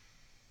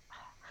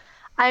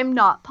 I'm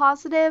not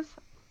positive,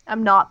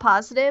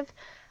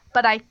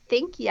 but I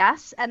think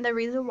yes, and the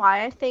reason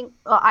why I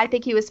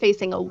think he was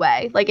facing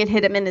away, like it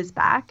hit him in his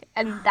back,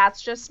 and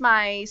that's just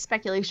my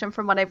speculation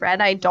from what I've read.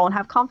 I don't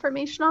have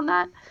confirmation on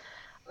that,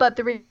 but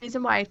the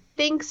reason why I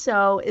think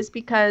so is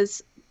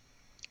because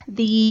let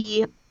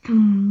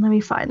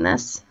me find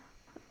this.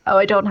 Oh,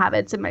 I don't have it.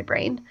 It's in my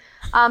brain.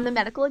 The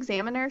medical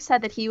examiner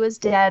said that he was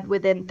dead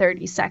within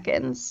 30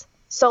 seconds.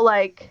 So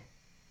like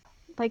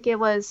it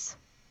was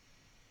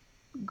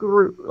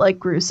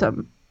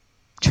gruesome.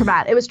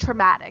 Traumatic. It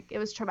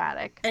was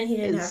traumatic. And he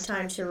didn't have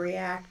time to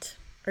react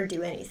or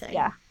do anything.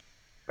 Yeah.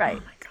 Right.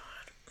 Oh my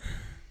god.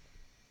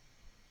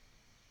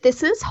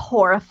 This is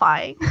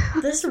horrifying.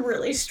 This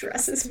really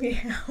stresses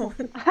me out.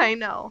 I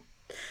know.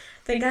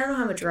 Thank God I don't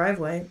have a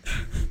driveway.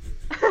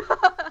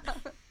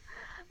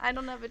 I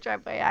don't have a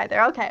driveway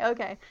either. Okay.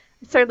 I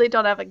certainly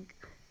don't have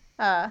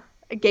a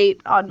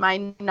gate on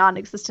my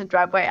non-existent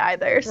driveway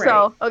either. Right.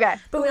 So, okay.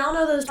 But we all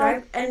know those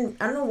and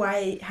I don't know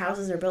why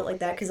houses are built like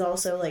that, because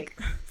also, like,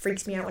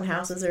 freaks me out when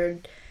houses are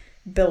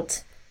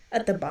built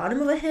at the bottom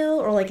of a hill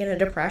or, like, in a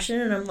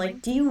depression, and I'm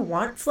like, do you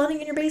want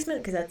flooding in your basement?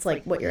 Because that's,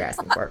 like, what you're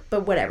asking for.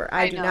 But whatever.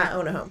 I do not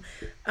own a home.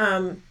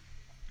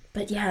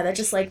 But yeah, that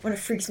just, like, when it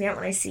freaks me out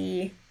when I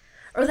see...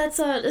 Or that's,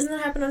 doesn't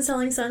that happen on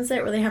Selling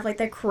Sunset, where they have, like,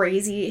 that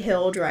crazy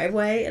hill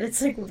driveway, and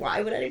it's like,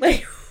 why would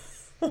anybody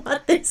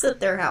want this at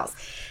their house?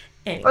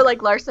 Anyway. Or like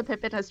Larsa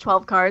Pippen has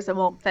 12 cars that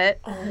won't fit.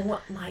 Oh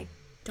my,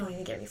 don't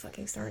even get me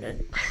fucking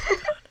started.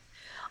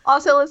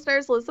 Also,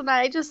 listeners, Liz and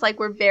I just, like,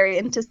 we're very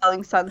into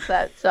Selling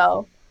Sunset,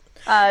 so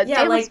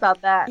DM us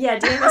about that. Yeah,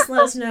 DM us,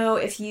 let us know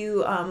if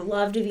you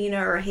love Davina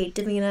or hate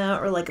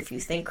Davina, or, like, if you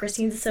think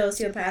Christine's a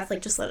sociopath,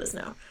 like, just let us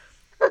know.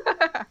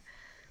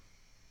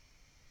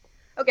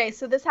 Okay,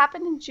 so this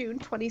happened in June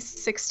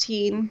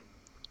 2016.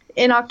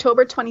 In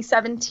October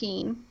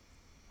 2017,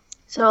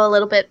 so a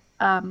little bit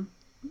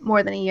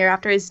more than a year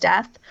after his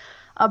death,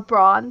 a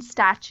bronze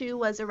statue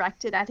was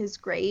erected at his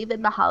grave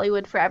in the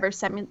Hollywood Forever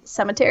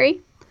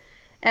Cemetery.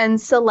 And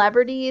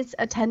celebrities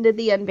attended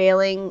the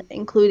unveiling,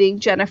 including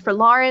Jennifer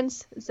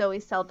Lawrence,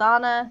 Zoe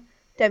Saldana,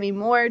 Demi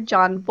Moore,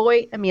 Jon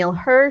Voight, Emile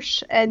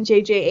Hirsch, and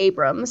J.J.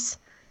 Abrams.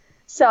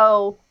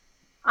 So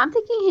I'm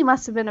thinking he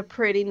must have been a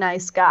pretty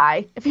nice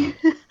guy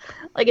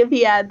if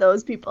he had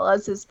those people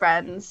as his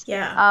friends.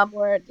 Yeah.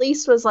 Or at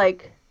least was,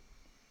 like,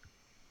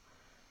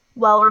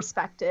 well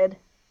respected.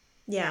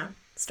 Yeah,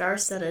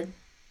 star-studded.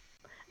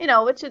 You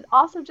know, which is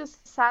also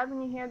just sad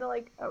when you hear that,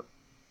 like, oh,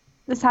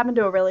 this happened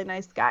to a really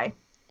nice guy.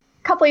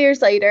 A couple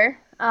years later,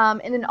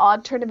 in an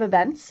odd turn of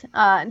events,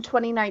 in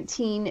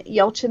 2019,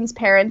 Yelchin's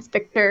parents,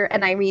 Victor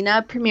and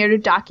Irina, premiered a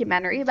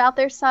documentary about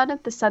their son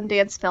at the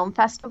Sundance Film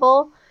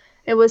Festival.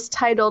 It was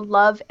titled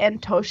Love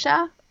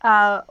Antosha,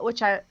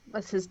 which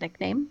was his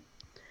nickname.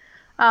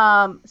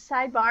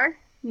 Sidebar,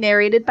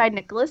 narrated by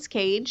Nicolas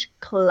Cage,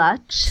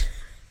 clutch.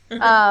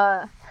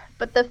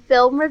 But the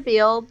film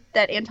revealed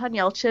that Anton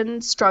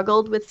Yelchin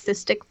struggled with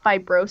cystic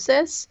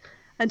fibrosis,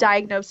 a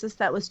diagnosis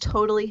that was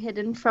totally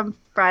hidden from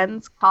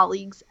friends,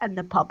 colleagues, and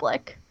the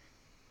public.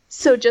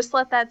 So just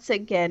let that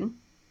sink in.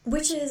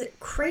 Which is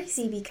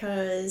crazy,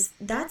 because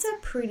that's a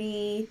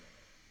pretty...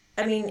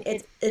 I mean,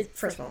 it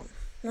first of all,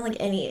 not like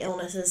any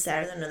illness is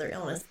sadder than another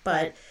illness,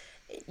 but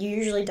you're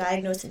usually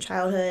diagnosed in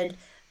childhood.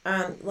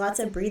 Lots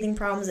of breathing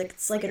problems.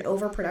 It's like an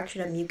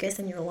overproduction of mucus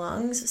in your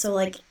lungs. So,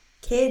 like,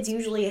 kids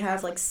usually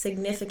have, like,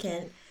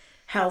 significant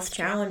health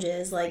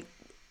challenges. Like,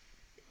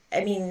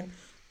 I mean,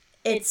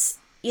 it's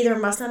either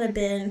must not have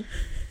been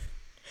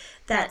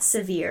that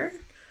severe,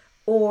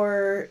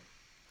 or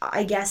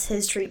I guess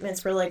his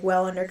treatments were, like,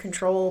 well under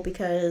control,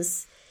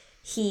 because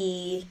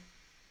you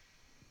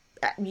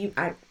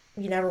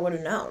never would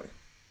have known.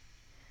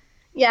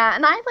 Yeah,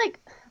 and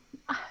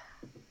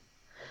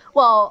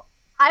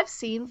I've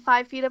seen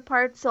 5 Feet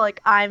Apart, so, like,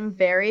 I'm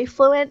very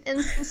fluent in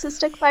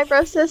cystic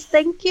fibrosis.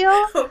 Thank you.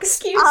 Oh,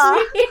 excuse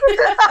me.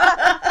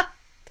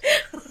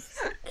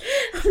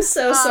 I'm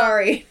so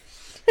sorry.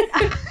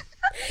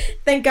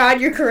 Thank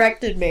God you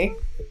corrected me.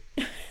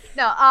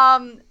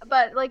 No,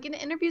 but, like, in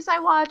interviews I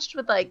watched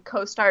with, like,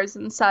 co-stars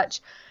and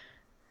such,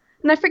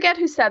 and I forget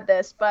who said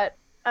this, but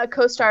a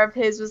co-star of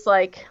his was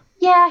like,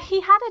 yeah, he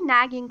had a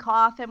nagging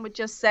cough and would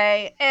just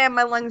say,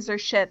 my lungs are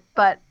shit,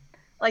 but,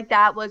 like,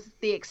 that was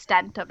the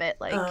extent of it.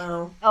 Like,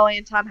 oh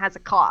Anton has a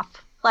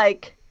cough.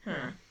 Like,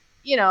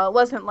 you know, it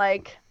wasn't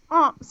like,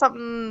 oh,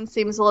 something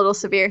seems a little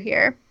severe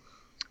here.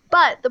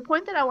 But the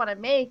point that I want to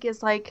make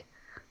is, like,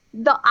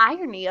 the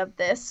irony of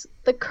this,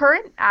 the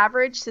current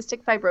average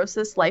cystic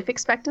fibrosis life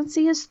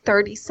expectancy is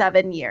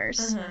 37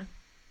 years. Mm-hmm.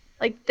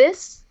 Like,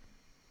 this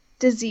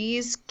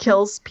disease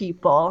kills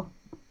people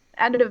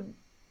at a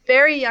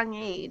very young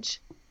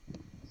age.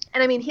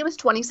 And I mean, he was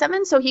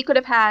 27, so he could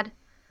have had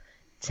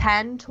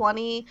 10,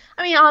 20.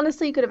 I mean,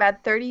 honestly, he could have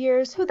had 30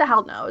 years. Who the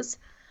hell knows?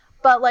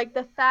 But, like,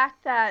 the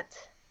fact that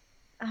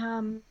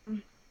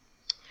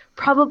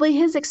probably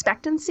his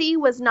expectancy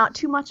was not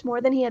too much more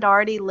than he had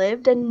already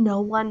lived and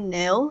no one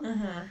knew.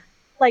 Mm-hmm.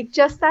 Like,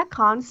 just that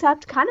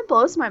concept kind of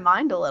blows my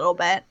mind a little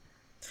bit.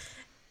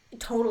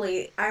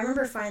 Totally. I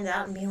remember finding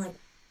out and being like,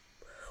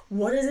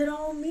 what does it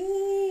all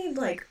mean?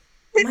 Like,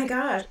 oh my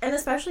gosh. And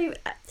especially,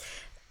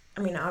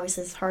 I mean,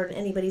 obviously it's hard in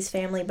anybody's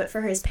family, but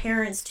for his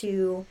parents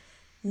to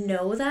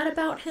know that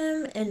about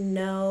him and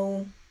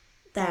know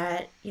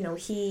that, you know,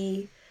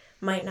 he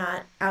might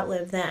not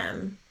outlive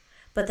them,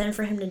 but then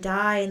for him to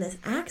die in this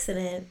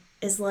accident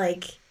is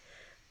like,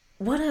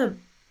 So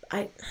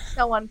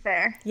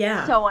unfair.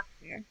 Yeah. So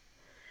unfair.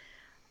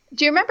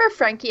 Do you remember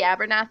Frankie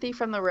Abernathy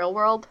from The Real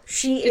World?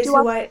 She is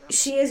who I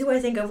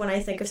think of when I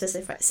think of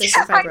cystic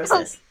fibrosis. I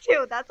know,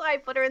 too. That's why I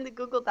put her in the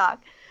Google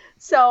Doc.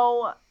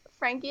 So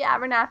Frankie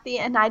Abernathy,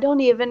 and I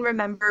don't even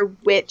remember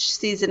which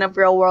season of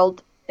Real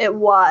World it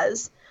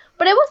was,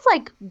 but it was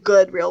like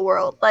good Real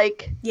World.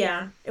 Like,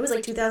 yeah, it was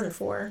like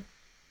 2004.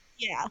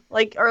 Yeah,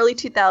 like early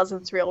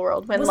 2000s Real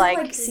World when was like,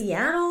 it like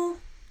Seattle?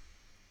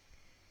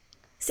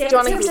 San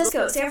Francisco.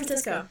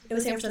 It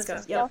was San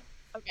Francisco. Yep.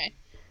 Okay.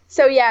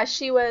 So yeah,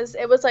 it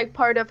was like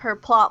part of her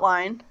plot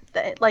line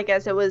that, like,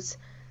 as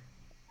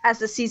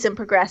the season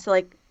progressed,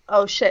 like,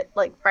 oh shit,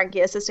 like Frankie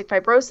has cystic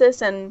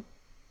fibrosis. And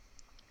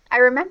I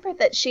remember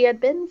that she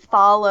had been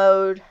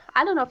followed,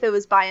 I don't know if it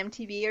was by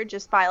MTV or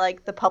just by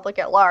like the public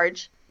at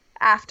large,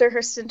 after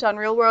her stint on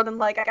Real World. And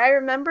like, I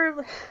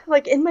remember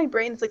like in my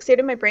brain, it's like stayed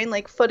in my brain,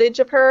 like footage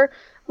of her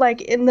like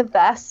in the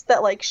vest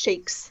that like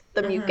shakes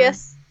the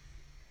mucus.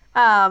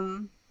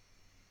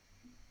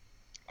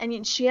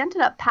 And she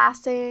ended up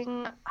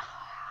passing,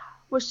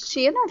 was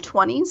she in her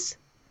 20s?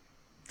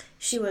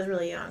 She was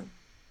really young.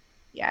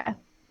 Yeah.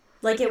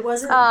 Like, it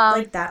wasn't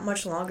like that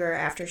much longer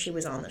after she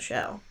was on the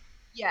show.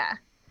 Yeah.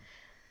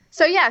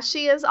 So yeah,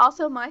 she is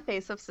also my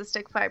face of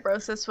cystic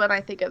fibrosis when I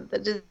think of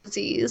the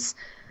disease.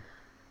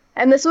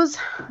 And this was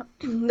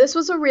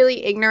a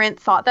really ignorant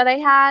thought that I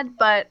had,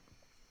 but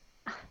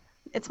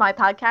it's my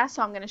podcast,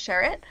 so I'm going to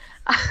share it.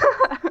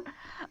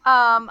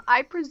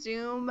 I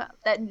presume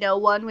that no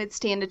one would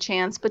stand a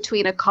chance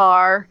between a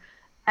car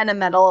and a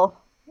metal,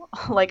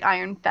 like,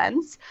 iron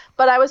fence.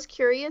 But I was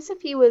curious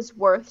if he was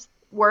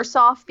worse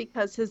off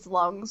because his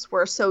lungs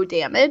were so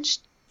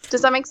damaged.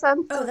 Does that make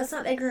sense? Oh, that's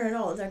not ignorant at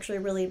all. It's actually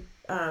really,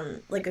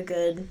 like a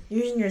good,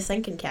 you're using your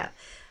thinking cap.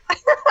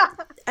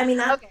 I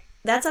mean,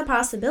 that's a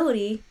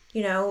possibility,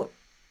 you know.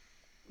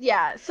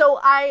 Yeah,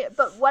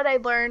 but what I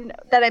learned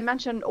that I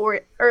mentioned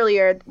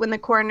earlier when the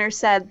coroner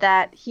said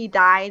that he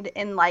died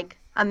in like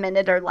a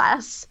minute or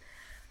less,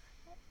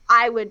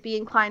 I would be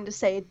inclined to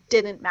say it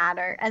didn't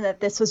matter and that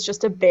this was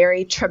just a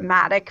very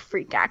traumatic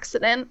freak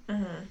accident.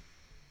 Mm-hmm.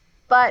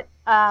 But,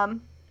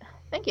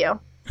 thank you.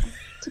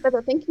 Tip of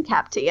the thinking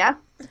cap to you.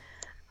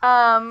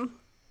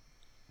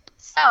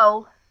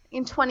 So,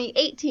 in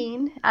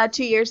 2018,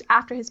 2 years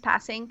after his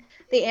passing,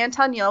 the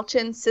Anton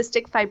Yelchin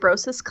Cystic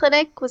Fibrosis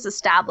Clinic was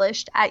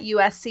established at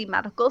USC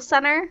Medical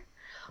Center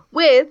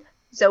with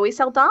Zoe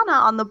Saldana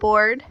on the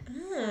board.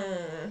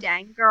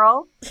 Dang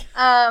girl.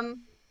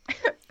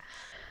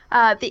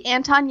 The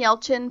Anton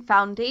Yelchin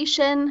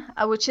Foundation,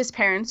 which his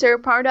parents are a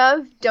part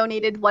of,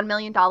 donated $1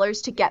 million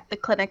to get the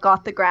clinic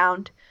off the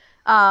ground.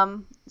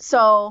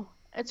 So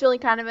it's really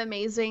kind of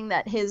amazing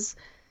that his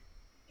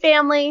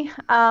family,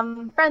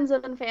 friends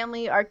and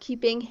family are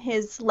keeping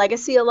his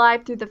legacy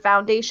alive through the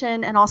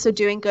foundation and also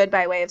doing good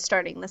by way of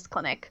starting this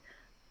clinic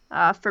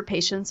for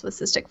patients with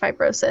cystic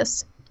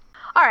fibrosis.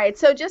 All right,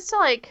 so just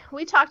to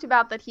we talked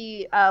about that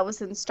he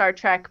was in Star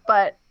Trek,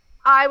 but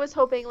I was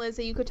hoping, Liz,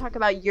 that you could talk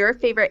about your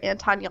favorite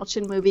Anton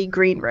Yelchin movie,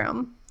 Green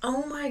Room.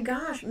 Oh my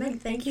gosh,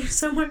 Meg, thank you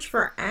so much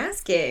for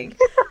asking.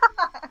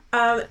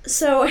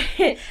 So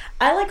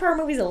I like horror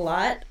movies a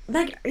lot.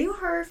 Meg, are you a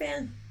horror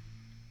fan?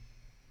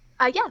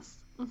 Yes.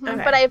 Mm-hmm.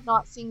 Okay. But I have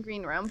not seen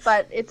Green Room,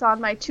 but it's on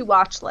my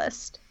to-watch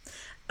list.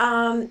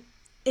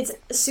 It's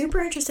a super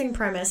interesting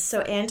premise.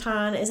 So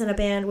Anton is in a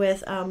band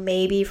with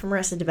Maybe from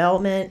Arrested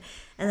Development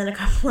and then a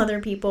couple other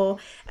people,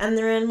 and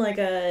they're in like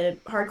a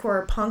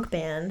hardcore punk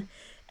band,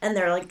 and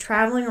they're like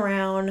traveling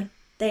around.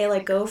 They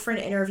like go for an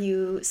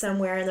interview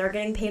somewhere, and they're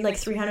getting paid like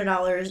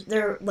 $300.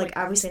 They're like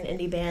obviously an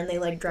indie band. They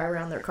like drive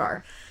around their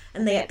car,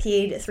 and they get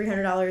paid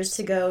 $300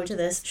 to go to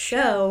this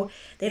show.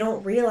 They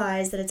don't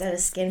realize that it's at a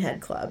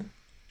skinhead club.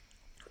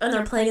 And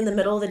they're playing in the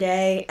middle of the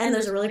day, and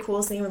there's a really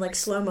cool scene with like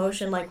slow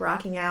motion, like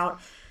rocking out.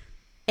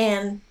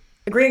 And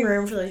a green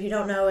room, for those who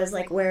don't know, is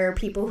like where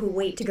people who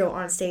wait to go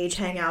on stage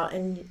hang out,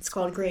 and it's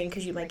called green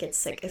because you might get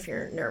sick if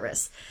you're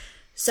nervous.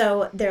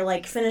 So they're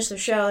like finished the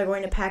show, they're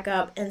going to pack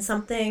up, and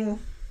something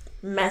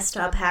messed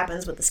up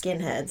happens with the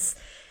skinheads,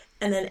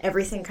 and then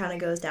everything kind of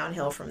goes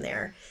downhill from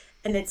there.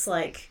 and it's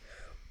like,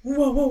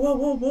 whoa, whoa, whoa,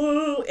 whoa,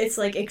 whoa. It's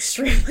like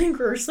extremely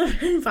gruesome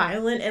and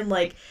violent, and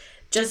like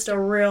just a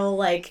real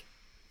like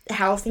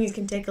how things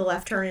can take a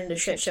left turn into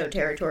shit show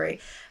territory.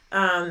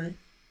 I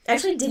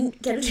actually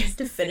didn't get a chance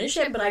to finish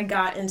it, but I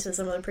got into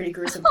some of the pretty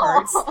gruesome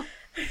parts.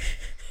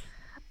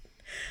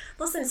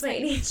 Listen, it's my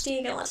ADHD,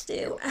 I got a lot to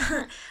do.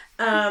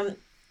 I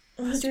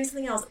was doing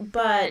something else,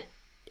 but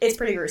it's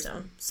pretty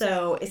gruesome.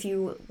 So if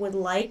you would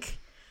like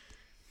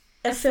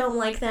a film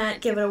like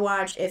that, give it a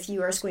watch. If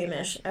you are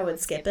squeamish, I would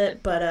skip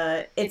it.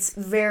 But it's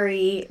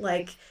very,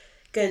 like,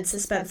 good,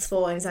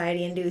 suspenseful,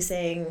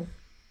 anxiety-inducing,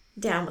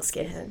 down with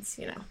skinheads,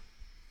 you know,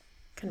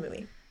 kind of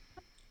movie.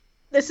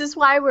 This is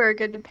why we're a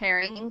good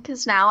pairing,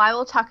 because now I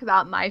will talk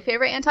about my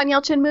favorite Anton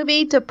Yelchin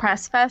movie,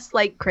 Depress Fest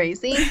Like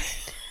Crazy.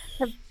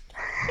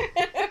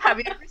 Have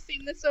you ever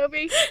seen this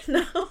movie?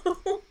 No.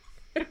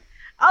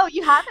 Oh,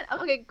 you haven't?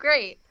 Okay,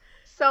 great.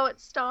 So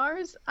it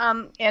stars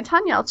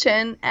Anton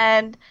Yelchin,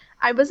 and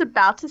I was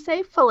about to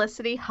say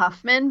Felicity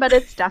Huffman, but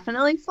it's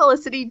definitely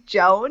Felicity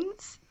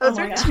Jones. Those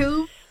are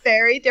two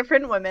very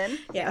different women.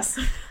 Yes.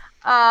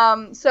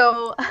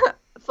 So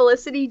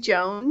Felicity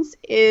Jones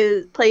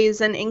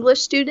plays an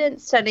English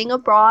student studying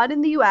abroad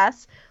in the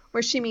U.S.,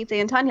 where she meets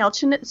Anton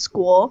Yelchin at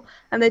school,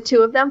 and the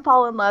two of them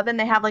fall in love, and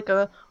they have like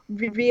a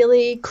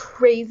really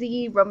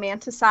crazy,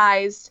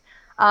 romanticized,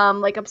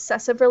 like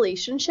obsessive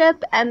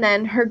relationship, and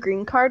then her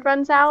green card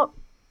runs out,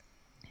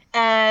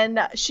 and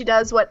she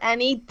does what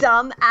any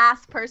dumb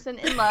ass person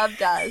in love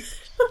does,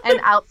 and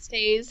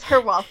outstays her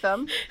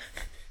welcome.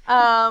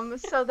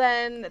 So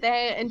then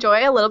they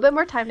enjoy a little bit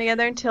more time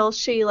together until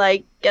she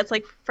like gets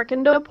like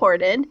freaking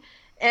deported,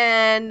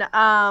 and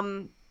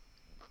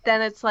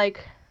then it's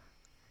like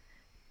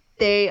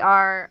they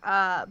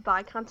are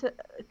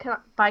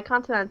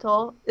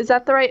bicontinental. Is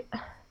that the right?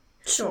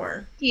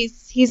 Sure.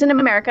 He's in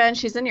America and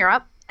she's in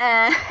Europe,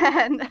 and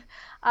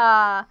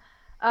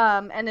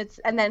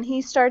then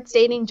he starts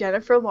dating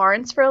Jennifer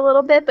Lawrence for a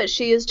little bit, but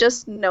she is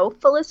just no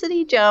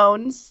Felicity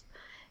Jones,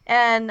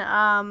 and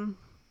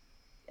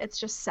it's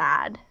just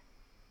sad,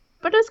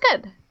 but it's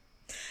good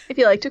if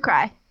you like to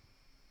cry.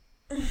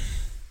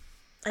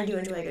 I do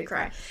enjoy a good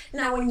cry.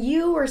 Now, when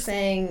you were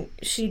saying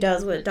she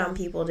does what dumb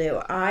people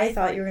do, I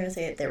thought you were going to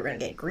say that they were going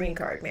to get green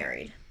card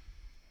married.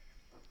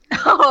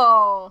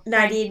 Oh.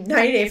 90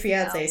 Day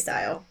Fiancé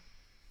style.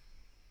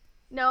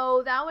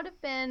 No, that probably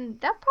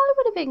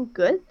would have been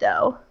good,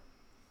 though.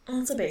 Well,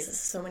 that's the basis of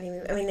so many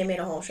movies. I mean, they made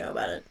a whole show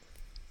about it.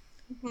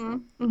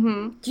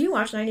 Mm-hmm. Do you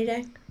watch 90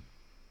 Day?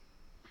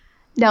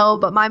 No,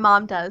 but my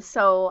mom does,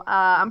 so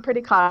I'm pretty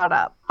caught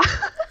up.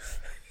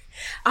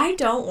 I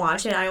don't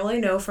watch it. I only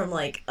know from,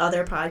 like,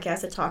 other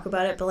podcasts that talk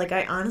about it, but, like,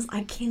 I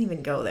can't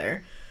even go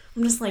there.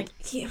 I'm just like,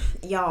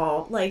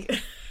 y'all, like,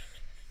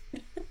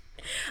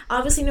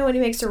 obviously nobody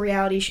makes a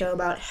reality show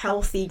about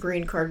healthy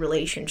green card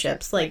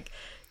relationships. Like,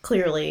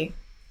 clearly,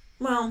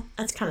 well,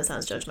 that kind of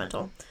sounds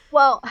judgmental.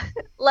 Well,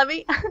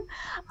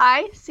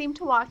 I seem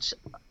to watch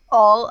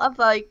all of,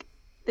 like,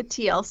 the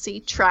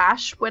TLC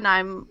trash when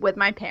I'm with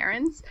my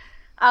parents.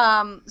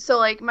 So,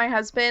 like, my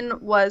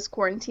husband was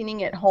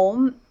quarantining at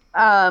home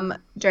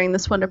during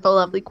this wonderful,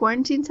 lovely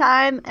quarantine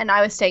time, and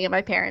I was staying at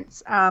my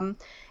parents'.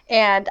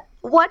 And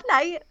one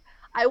night,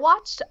 I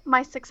watched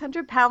My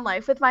 600-Pound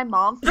Life with my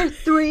mom for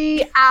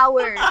 3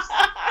 hours.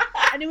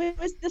 And it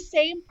was the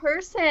same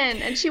person,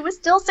 and she was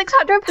still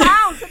 600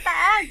 pounds at the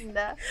end.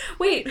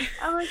 Wait.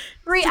 I'm like,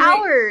 3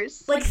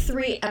 hours. Like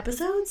 3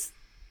 episodes?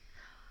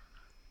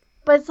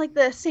 But it's like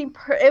the same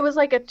it was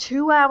like a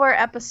 2-hour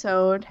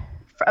episode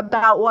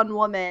about one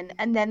woman,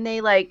 and then they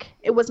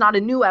it was not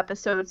a new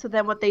episode, so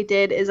then what they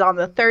did is on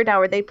the 3rd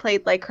hour they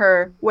played like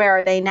her Where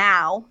Are They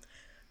Now?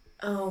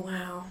 Oh,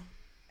 wow.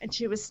 And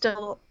she was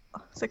still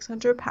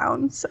 600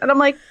 pounds. And I'm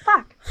like,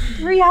 fuck,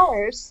 3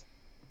 hours.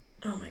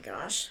 Oh my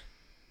gosh.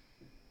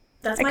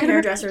 That's my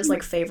hairdresser's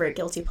like favorite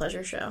guilty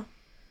pleasure show.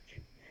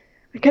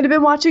 I could have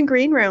been watching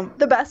Green Room.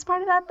 The best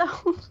part of that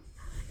though,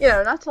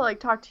 not to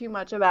like talk too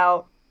much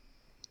about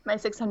My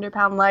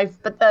 600-Pound Life,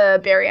 but the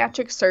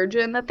bariatric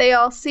surgeon that they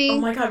all see. Oh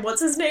my god,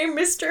 what's his name,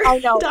 Mr. I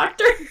know.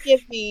 Doctor?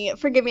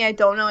 Forgive me, I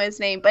don't know his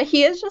name, but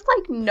he is just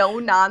like no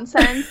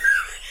nonsense.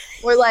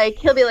 Or like,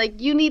 he'll be like,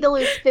 you need to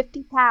lose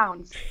 50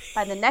 pounds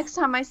by the next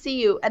time I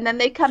see you. And then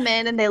they come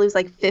in and they lose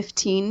like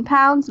 15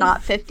 pounds,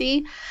 not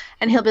 50.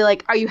 And he'll be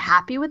like, are you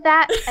happy with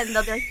that? And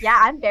they'll be like, yeah,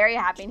 I'm very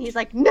happy. And he's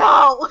like,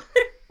 no.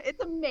 It's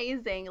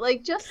amazing.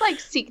 Like, just like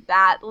seek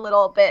that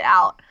little bit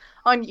out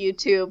on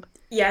YouTube.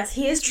 Yes,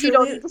 he is truly... You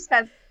don't need to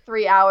spend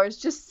 3 hours.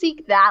 Just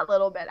seek that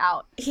little bit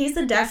out. He's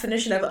the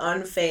definition of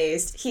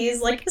unfazed.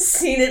 He's like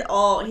seen it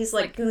all. He's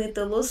like, you need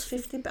to lose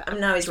 50 pounds.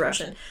 Now he's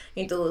Russian.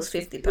 You need to lose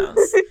 50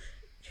 pounds.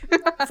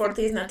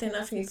 40 is not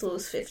enough. You need to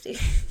lose 50.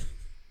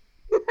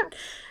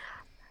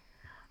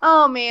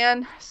 Oh,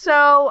 man.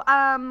 So,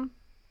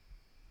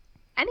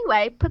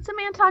 anyway, put some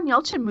Anton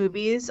Yelchin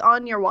movies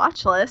on your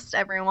watch list,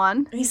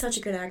 everyone. He's such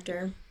a good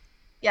actor.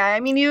 Yeah, I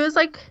mean, he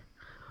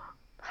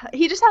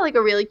just had like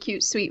a really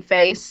cute, sweet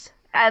face.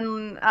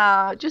 and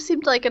just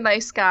seemed like a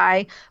nice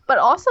guy, but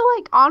also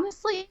like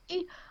honestly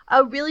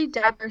a really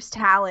diverse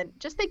talent.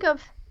 Just think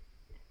of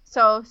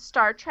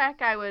Star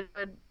Trek I would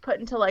put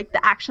into like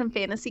the action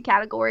fantasy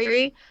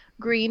category,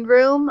 Green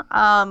Room,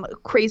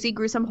 crazy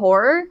gruesome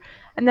horror,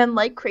 and then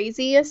Like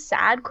Crazy is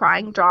sad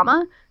crying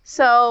drama.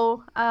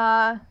 So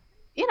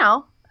you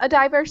know, a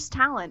diverse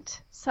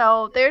talent.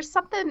 So there's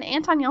something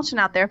Anton Yelchin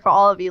out there for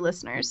all of you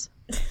listeners.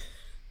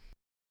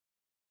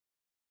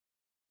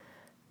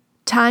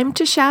 Time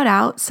to shout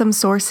out some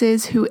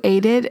sources who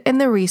aided in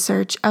the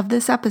research of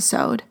this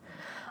episode.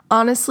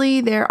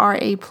 Honestly, there are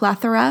a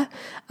plethora,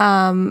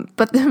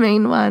 but the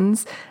main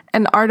ones: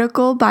 an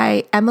article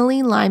by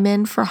Emily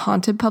Lyman for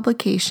Haunted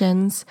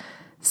Publications,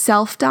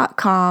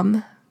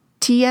 Self.com,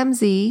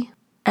 TMZ,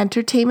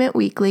 Entertainment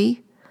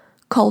Weekly,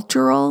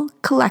 Cultural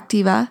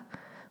Collectiva,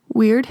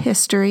 Weird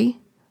History,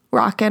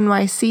 Rock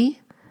NYC,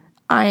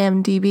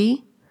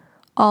 IMDb,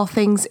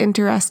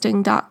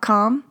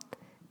 allthingsinteresting.com,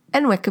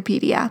 and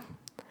Wikipedia.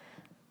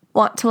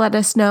 Want to let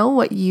us know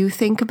what you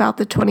think about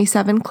the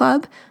 27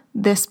 Club,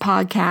 this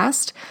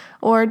podcast,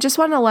 or just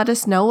want to let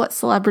us know what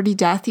celebrity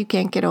death you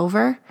can't get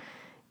over?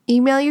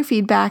 Email your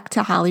feedback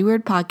to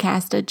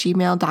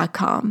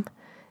hollyweirdpodcast@gmail.com.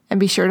 And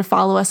be sure to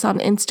follow us on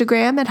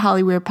Instagram at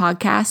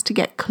hollyweirdpodcast to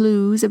get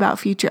clues about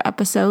future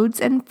episodes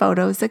and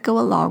photos that go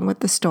along with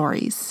the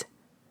stories.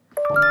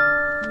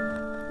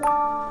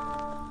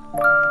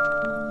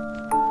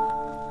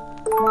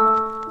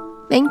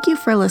 Thank you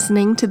for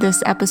listening to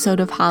this episode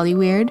of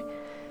Hollyweird.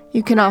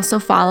 You can also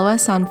follow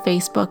us on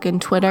Facebook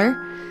and Twitter.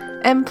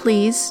 And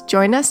please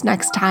join us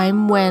next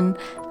time when,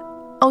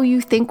 oh,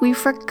 you think we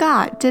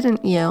forgot,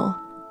 didn't you?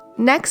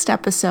 Next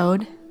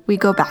episode, we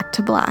go back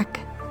to black.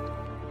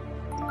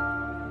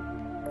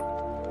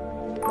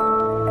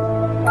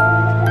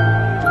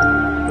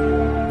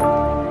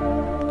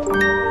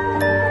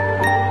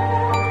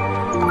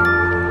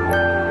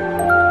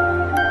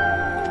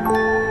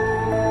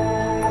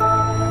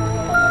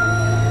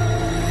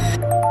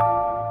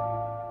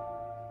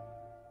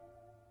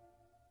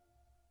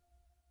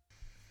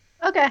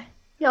 Okay,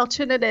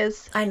 Yelchin it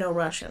is. I know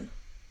Russian.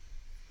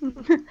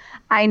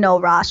 I know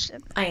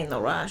Russian. I ain't no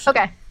Russian.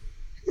 Okay.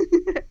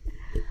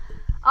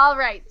 All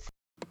right.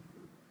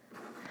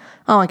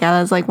 Oh my god,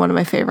 that's like one of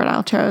my favorite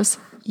outros.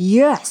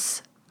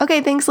 Yes!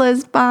 Okay, thanks,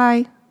 Liz.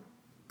 Bye.